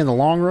helps Aang in the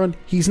long run,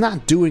 he's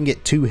not doing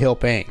it to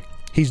help Aang.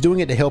 He's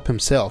doing it to help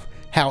himself.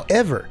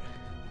 However,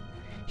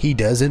 he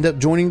does end up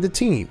joining the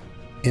team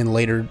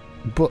in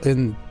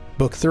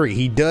book 3.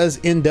 He does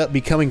end up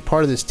becoming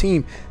part of this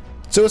team.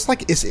 So it's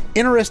an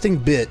interesting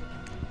bit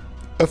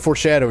of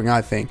foreshadowing,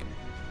 I think,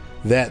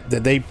 that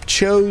they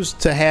chose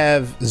to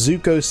have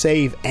Zuko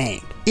save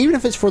Aang. Even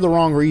if it's for the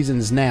wrong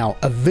reasons now,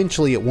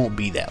 eventually it won't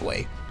be that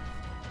way.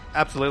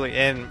 Absolutely.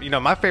 And,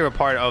 my favorite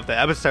part of the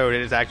episode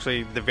is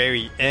actually the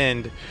very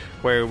end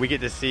where we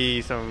get to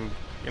see some,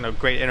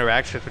 great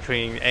interactions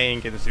between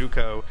Aang and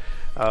Zuko.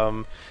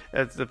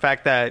 It's the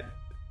fact that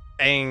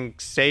Aang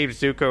saved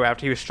Zuko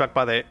after he was struck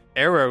by the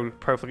arrow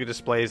perfectly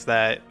displays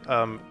that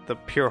the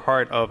pure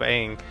heart of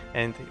Aang,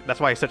 and that's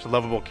why he's such a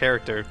lovable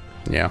character.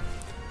 Yeah.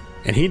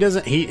 And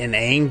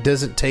Aang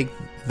doesn't take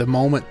the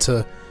moment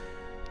to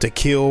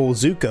kill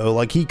Zuko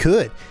like he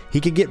could.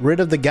 He could get rid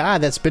of the guy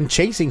that's been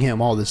chasing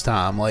him all this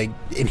time,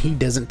 and he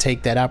doesn't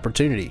take that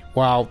opportunity.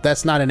 While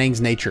that's not in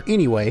Aang's nature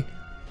anyway,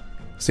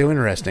 still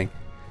interesting.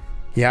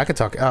 Yeah, I could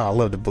talk. Oh, I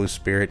love the Blue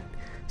Spirit.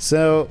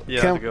 So,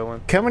 yeah, that's a good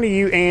one. Coming to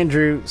you,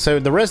 Andrew. So,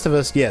 the rest of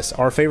us, yes,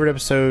 our favorite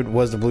episode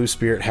was the Blue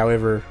Spirit.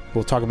 However,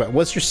 we'll talk about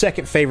what's your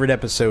second favorite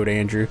episode,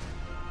 Andrew?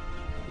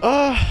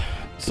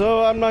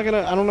 So I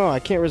don't know. I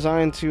can't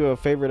resign to a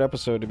favorite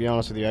episode, to be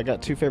honest with you. I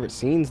got two favorite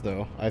scenes,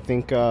 though. I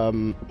think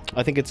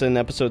it's in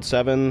episode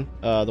 7,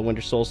 the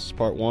Winter Solstice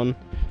Part 1,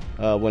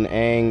 when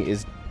Aang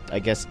is, I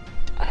guess,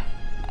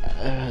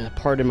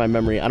 pardon my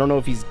memory. I don't know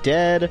if he's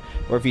dead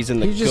or if he's in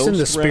the ghost realm. He's just in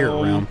the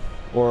spirit realm.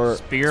 Or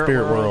spirit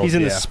world. He's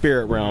in the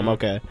spirit realm.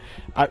 Okay.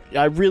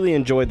 I really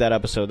enjoyed that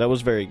episode. That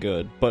was very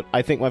good. But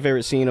I think my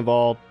favorite scene of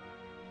all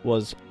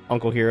was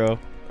Uncle Hero.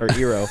 Or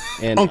Hero.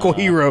 And, Uncle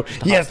Hero.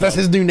 Yes, that's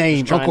his new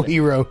name. Uncle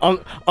Hero.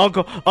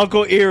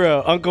 Uncle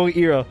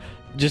Hero.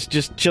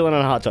 Just chilling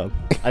on a hot tub.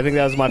 I think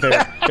that was my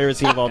favorite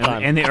scene of all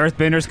time. And the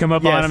Earthbenders come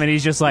up on him, and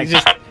he's just like,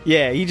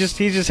 he's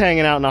just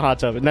hanging out in a hot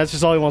tub, and that's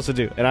just all he wants to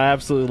do. And I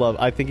absolutely love.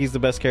 I think he's the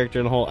best character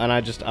in the whole. And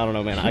I don't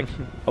know, man.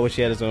 I wish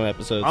he had his own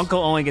episodes.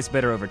 Uncle only gets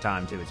better over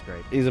time too. It's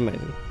great. He's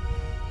amazing.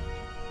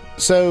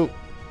 So,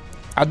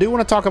 I do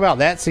want to talk about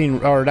that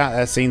scene, or not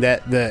that scene,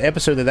 that the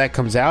episode that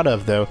comes out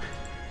of, though.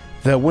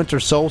 The Winter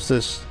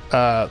Solstice,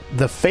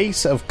 the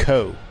face of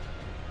Ko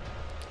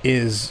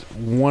is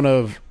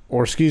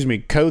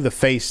Ko the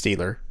Face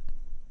Stealer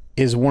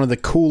is one of the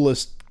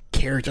coolest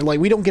characters. Like,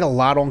 we don't get a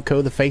lot on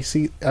Ko the Face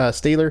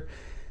Stealer,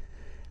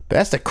 but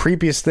that's the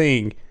creepiest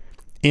thing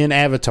in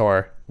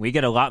Avatar. We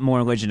get a lot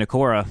more in Legend of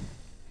Korra.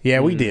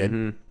 Yeah, we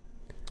did.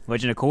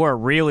 Legend of Korra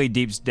really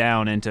deeps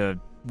down into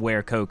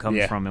where Ko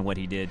comes from and what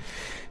he did.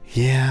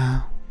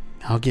 Yeah,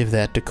 I'll give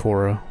that to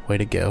Korra. Way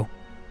to go.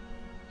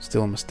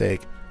 Still a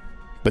mistake.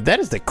 But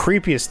that is the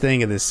creepiest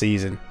thing of this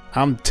season.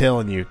 I'm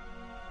telling you.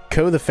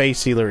 Ko the Face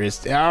Stealer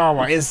is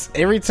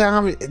every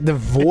time the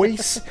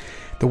voice,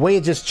 the way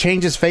it just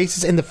changes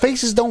faces, and the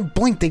faces don't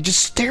blink, they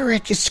just stare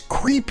at you. It's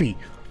creepy.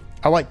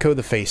 I like Ko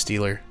the Face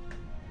Stealer.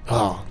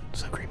 Oh,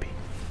 so creepy.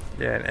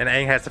 Yeah, and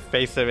Aang has to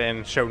face it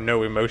and show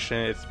no emotion.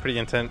 It's pretty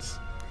intense.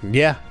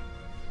 Yeah.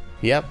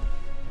 Yep.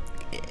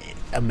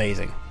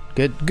 Amazing.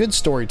 Good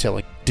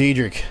storytelling.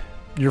 Diedrich,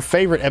 your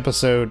favorite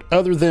episode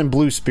other than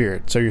Blue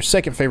Spirit. So your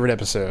second favorite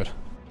episode.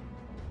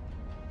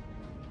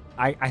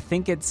 I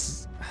think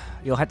it's...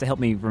 You'll have to help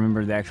me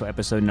remember the actual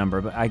episode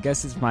number, but I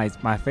guess it's my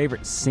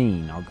favorite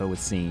scene. I'll go with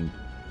scene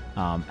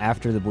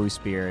after the Blue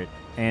Spirit.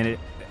 And it,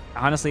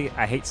 honestly,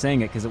 I hate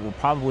saying it because it will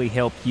probably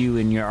help you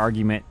in your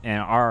argument and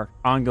our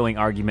ongoing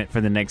argument for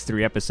the next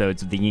 3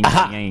 episodes of the Yin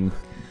and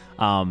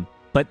Yang.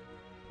 But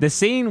the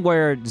scene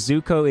where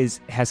Zuko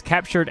has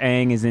captured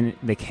Aang is in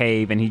the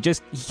cave, and he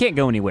can't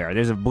go anywhere.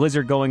 There's a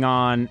blizzard going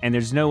on, and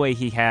there's no way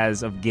he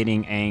has of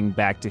getting Aang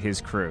back to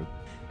his crew.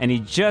 And he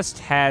just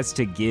has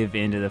to give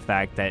in to the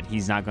fact that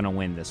he's not going to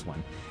win this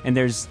one. And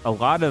there's a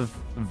lot of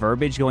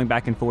verbiage going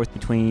back and forth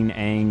between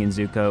Aang and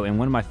Zuko. And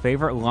one of my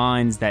favorite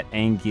lines that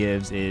Aang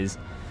gives is,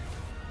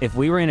 if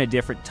we were in a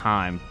different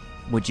time,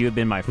 would you have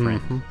been my friend?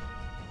 Mm-hmm.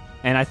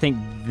 And I think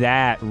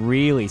that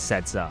really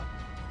sets up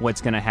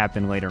what's going to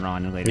happen later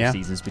on in later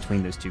seasons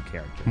between those two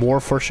characters. More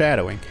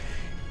foreshadowing.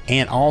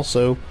 And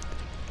also,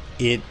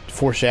 it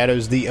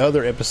foreshadows the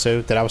other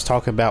episode that I was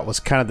talking about was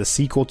kind of the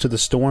sequel to The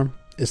Storm.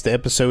 It's the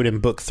episode in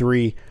Book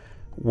 3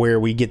 where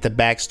we get the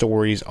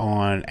backstories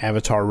on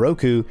Avatar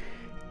Roku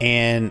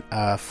and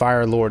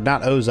Fire Lord,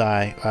 not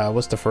Ozai.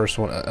 What's the first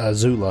one?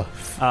 Azula.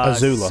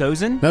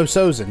 Sozin? No,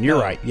 Sozin. You're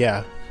right.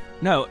 Yeah.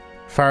 No.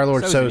 Fire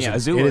Lord Sozin. Yeah,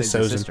 Azula is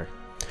Sozin. Sister.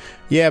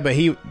 Yeah, but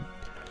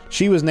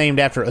she was named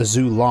after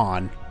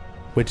Azulan,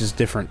 which is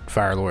different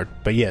Fire Lord.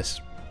 But yes,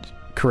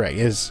 correct.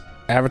 It's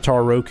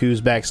Avatar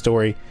Roku's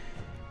backstory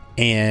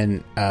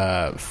and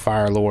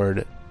Fire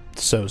Lord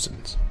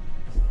Sozin's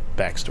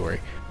backstory.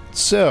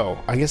 So,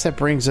 I guess that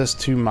brings us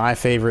to my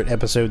favorite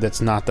episode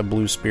that's not the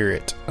Blue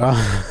Spirit.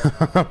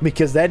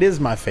 Because that is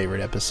my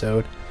favorite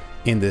episode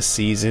in this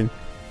season.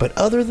 But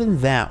other than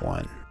that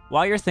one...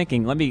 While you're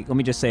thinking, let me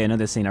just say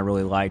another scene I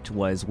really liked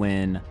was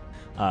when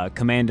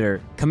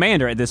Commander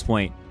at this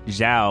point,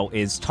 Zhao,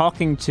 is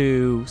talking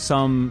to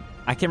some...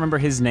 I can't remember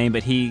his name,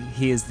 but he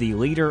is the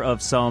leader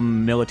of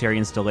some military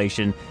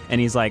installation.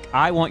 And he's like,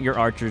 I want your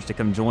archers to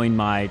come join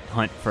my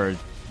hunt for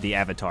the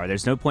Avatar.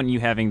 There's no point in you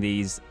having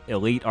these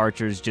elite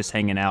archers just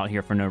hanging out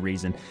here for no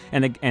reason.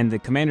 And the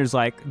commander's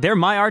like, they're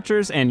my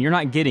archers and you're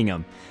not getting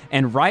them.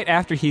 And right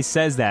after he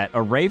says that,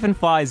 a raven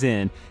flies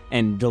in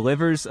and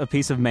delivers a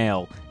piece of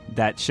mail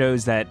that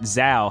shows that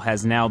Zhao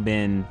has now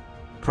been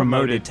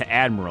promoted to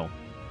admiral.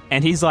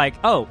 And he's like,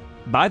 oh,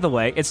 by the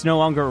way, it's no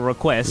longer a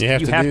request. You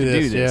have to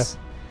do this.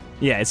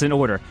 Yeah, it's an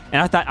order.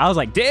 And I was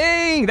like,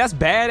 dang, that's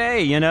bad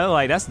A, you know?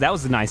 Like, that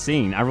was a nice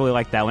scene. I really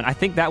liked that one. I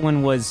think that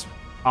one was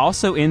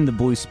also in the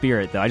Blue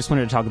Spirit, though. I just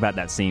wanted to talk about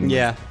that scene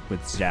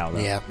with Zhao, though.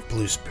 Yeah,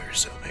 Blue Spirit is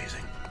so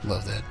amazing.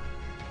 Love that.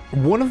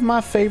 One of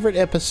my favorite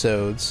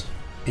episodes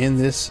in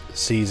this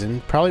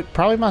season,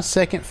 probably my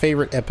second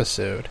favorite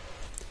episode,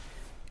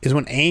 is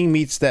when Aang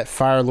meets that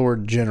Fire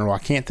Lord General. I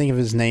can't think of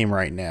his name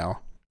right now.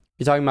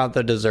 You're talking about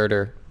the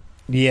deserter.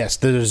 Yes,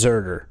 the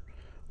deserter.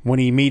 When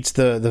he meets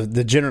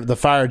the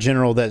fire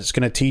general that's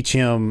going to teach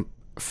him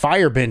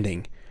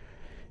firebending,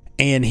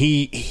 and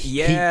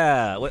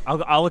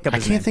I'll look up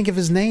his name. I can't think of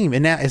his name,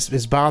 and now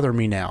it's bothering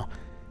me now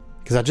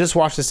because I just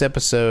watched this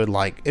episode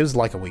it was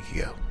like a week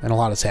ago, and a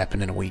lot has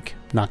happened in a week.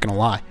 Not going to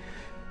lie,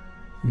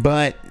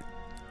 but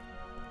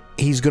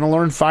he's going to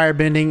learn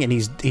firebending, and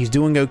he's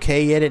doing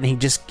okay at it, and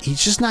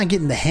he's just not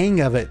getting the hang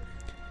of it,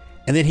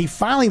 and then he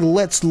finally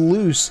lets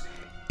loose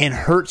and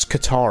hurts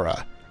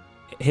Katara.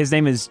 His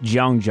name is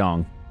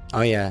Zhang. Oh,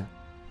 yeah.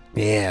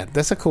 Yeah,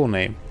 that's a cool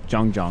name.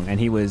 Zhang. And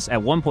he was,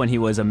 at one point, he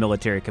was a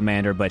military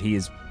commander, but he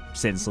has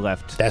since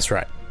left. That's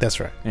right.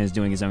 And is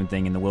doing his own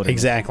thing in the wilderness.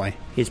 Exactly.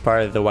 He's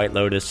part of the White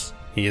Lotus.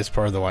 He is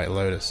part of the White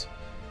Lotus.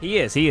 He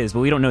is, but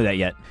we don't know that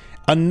yet.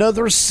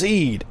 Another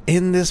seed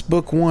in this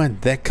book 1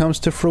 that comes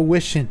to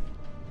fruition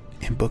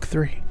in book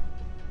 3.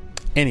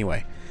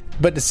 Anyway,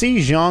 but to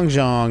see Jar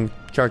Jar.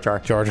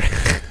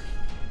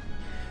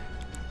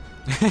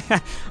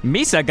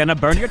 Misa gonna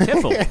burn your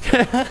tipple.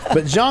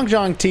 But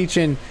Zhang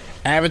teaching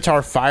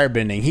Avatar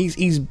firebending,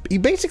 he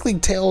basically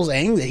tells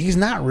Aang that he's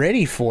not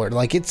ready for it.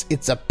 Like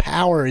it's a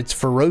power, it's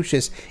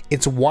ferocious,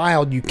 it's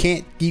wild.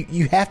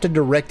 You have to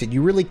direct it.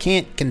 You really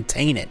can't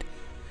contain it.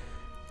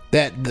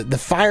 That the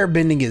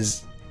firebending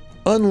is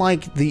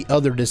unlike the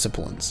other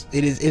disciplines.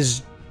 It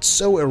is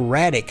so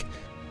erratic.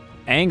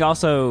 Aang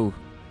also,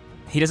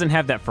 he doesn't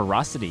have that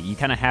ferocity. You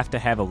kind of have to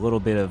have a little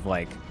bit of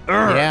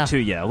to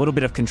you, a little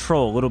bit of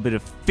control, a little bit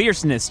of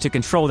fierceness to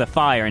control the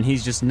fire, and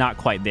he's just not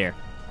quite there.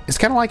 It's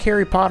kind of like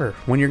Harry Potter.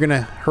 When you're going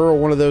to hurl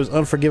one of those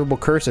unforgivable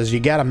curses, you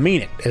got to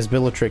mean it, as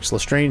Bellatrix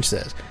Lestrange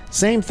says.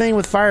 Same thing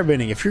with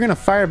firebending. If you're going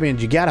to firebend,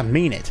 you got to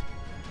mean it.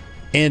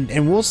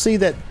 And we'll see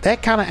that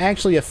kind of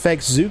actually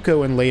affects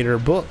Zuko in later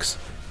books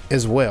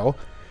as well.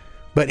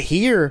 But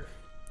here,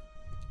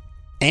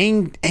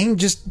 Aang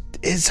just,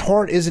 his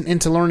heart isn't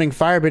into learning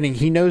firebending.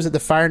 He knows that the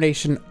Fire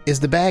Nation is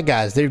the bad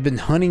guys. They've been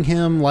hunting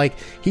him. Like,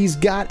 he's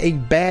got a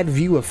bad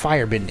view of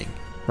firebending,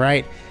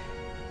 right?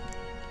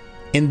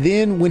 And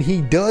then when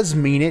he does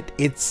mean it,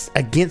 it's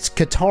against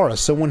Katara,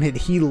 someone that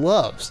he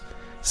loves.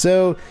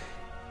 So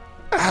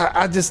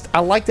I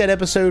like that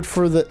episode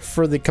for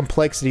the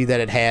complexity that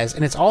it has,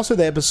 and it's also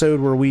the episode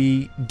where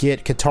we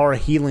get Katara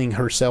healing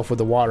herself with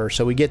the water,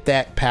 so we get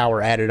that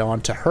power added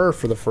on to her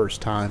for the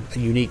first time, a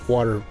unique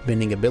water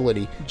bending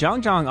ability.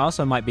 Zhang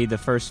also might be the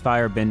first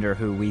firebender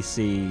who we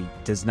see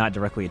does not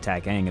directly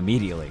attack Aang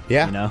immediately.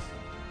 Yeah, you know.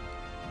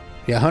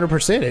 Yeah,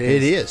 100%.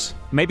 It is.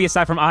 Maybe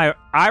aside from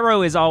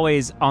Iroh is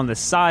always on the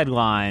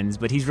sidelines,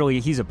 but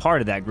he's a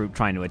part of that group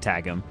trying to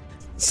attack him.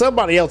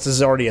 Somebody else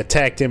has already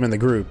attacked him in the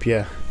group.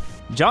 Yeah.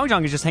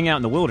 Zhang is just hanging out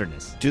in the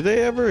wilderness. Do they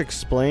ever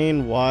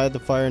explain why the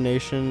Fire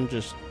Nation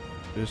just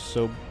is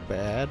so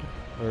bad?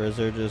 Or is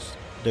they're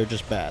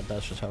just bad?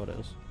 That's just how it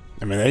is.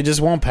 I mean, they just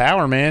want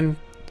power, man.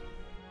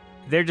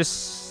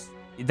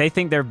 They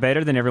think they're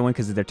better than everyone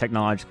because of their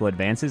technological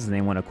advances, and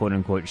they want to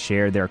quote-unquote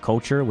share their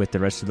culture with the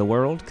rest of the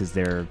world because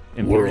they're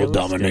world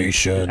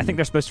domination. I think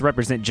they're supposed to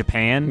represent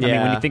Japan. Yeah. I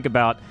mean, when you think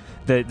about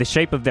the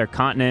shape of their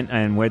continent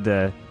and where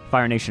the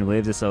Fire Nation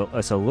lives, it's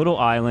a little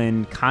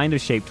island kind of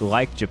shaped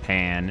like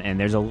Japan, and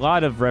there's a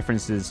lot of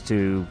references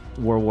to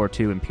World War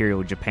II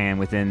Imperial Japan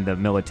within the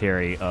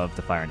military of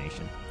the Fire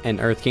Nation. And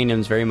Earth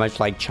Kingdom's very much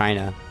like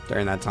China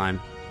during that time.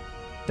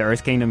 The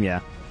Earth Kingdom, yeah.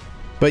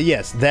 But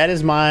yes, that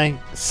is my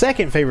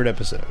second favorite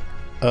episode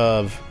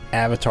of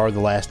Avatar: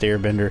 The Last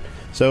Airbender.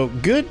 So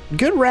good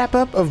wrap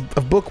up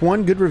of book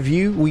 1, good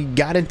review. We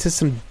got into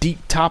some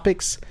deep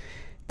topics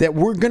that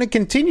we're going to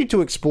continue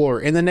to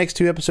explore in the next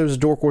 2 episodes of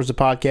Dork Wars, the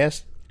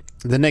podcast.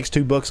 The next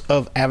 2 books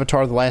of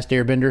Avatar: The Last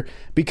Airbender,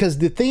 because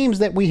the themes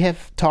that we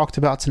have talked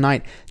about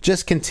tonight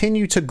just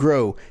continue to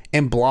grow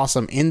and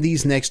blossom in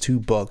these next 2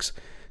 books.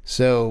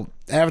 So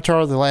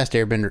Avatar: The Last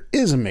Airbender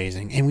is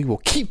amazing, and we will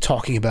keep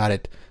talking about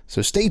it.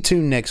 So stay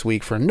tuned next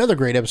week for another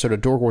great episode of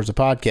Dork Wars, the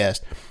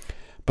podcast.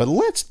 But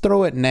let's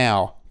throw it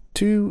now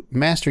to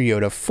Master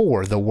Yoda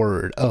for the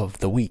word of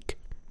the week.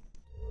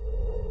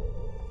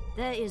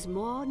 There is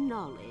more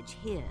knowledge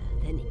here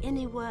than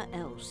anywhere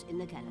else in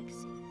the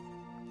galaxy.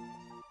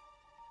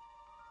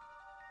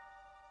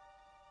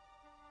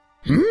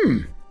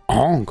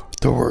 Ong,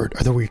 the word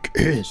of the week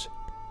is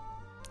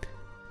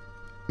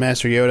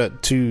Master Yoda.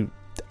 To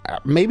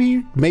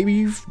maybe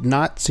you've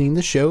not seen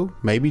the show,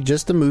 maybe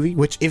just the movie,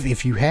 which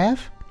if you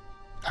have,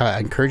 I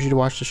encourage you to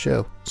watch the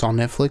show. It's on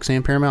Netflix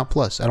and Paramount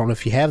Plus. I don't know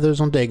if you have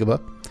those on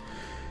Dagobah,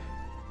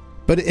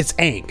 but it's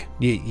Aang.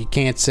 You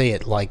can't say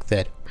it like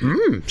that.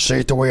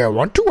 Say it the way I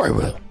want to, I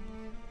will.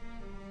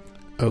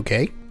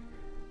 Okay.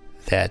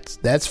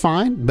 that's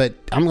fine. But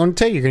I'm going to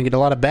tell you, you're going to get a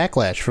lot of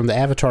backlash from the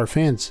Avatar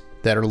fans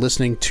that are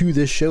listening to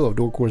this show of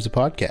Dork Wars the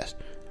podcast.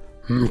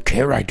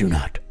 Care I do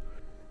not.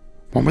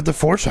 One with the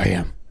Force I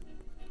am.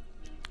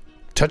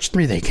 Touch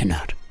me they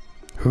cannot.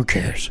 Who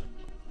cares?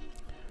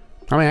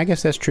 I mean, I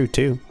guess that's true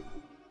too.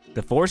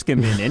 The Force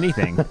can mean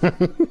anything.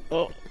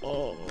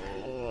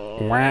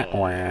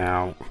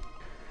 Wow.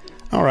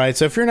 All right,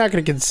 so if you're not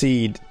going to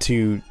concede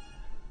to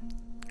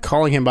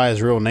calling him by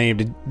his real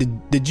name,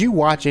 did you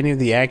watch any of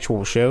the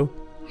actual show?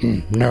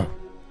 No.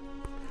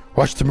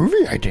 Watch the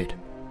movie I did.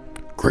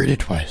 Great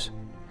it was.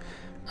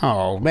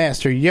 Oh,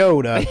 Master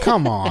Yoda,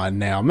 come on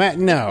now.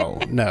 No.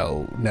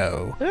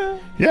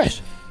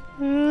 Yes.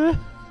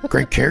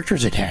 Great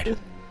characters it had.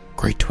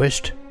 Great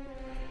twist.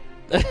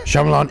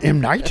 Shyamalan M.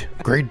 Night,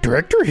 great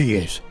director he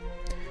is.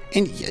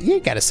 And you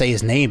got to say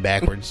his name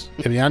backwards.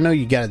 I mean, I know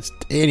you got to.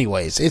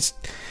 Anyways, it's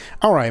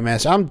all right,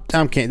 Master.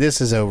 I'm kidding.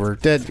 This is over.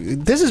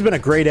 This has been a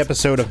great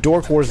episode of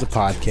Dork Wars the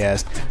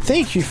podcast.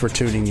 Thank you for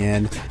tuning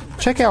in.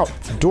 Check out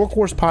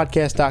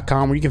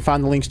dorkwarspodcast.com, where you can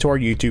find the links to our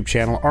YouTube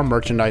channel, our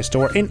merchandise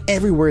store, and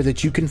everywhere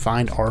that you can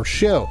find our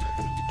show.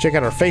 Check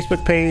out our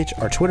Facebook page,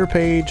 our Twitter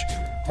page,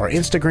 our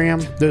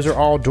Instagram. Those are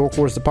all Dork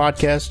Wars the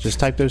podcast. Just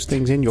type those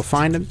things in, you'll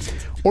find them.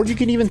 Or you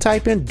can even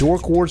type in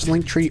Dork Wars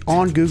Linktree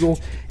on Google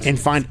and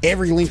find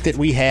every link that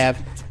we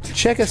have.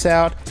 Check us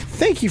out.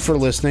 Thank you for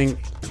listening,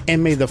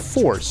 and may the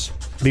Force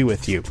be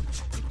with you.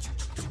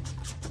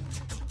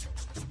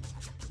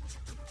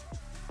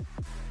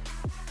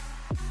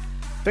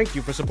 Thank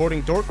you for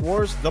supporting Dork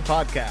Wars, the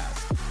podcast.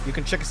 You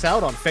can check us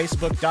out on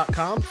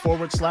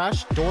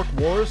Facebook.com/Dork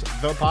Wars,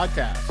 the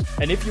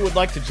podcast. And if you would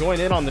like to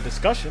join in on the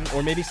discussion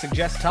or maybe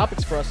suggest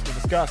topics for us to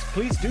discuss,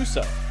 please do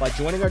so by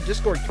joining our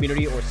Discord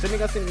community or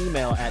sending us an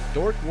email at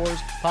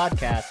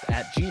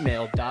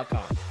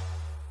dorkwarspodcast@gmail.com.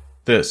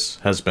 This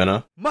has been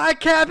a My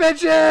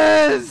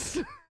cabbages!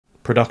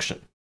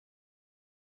 production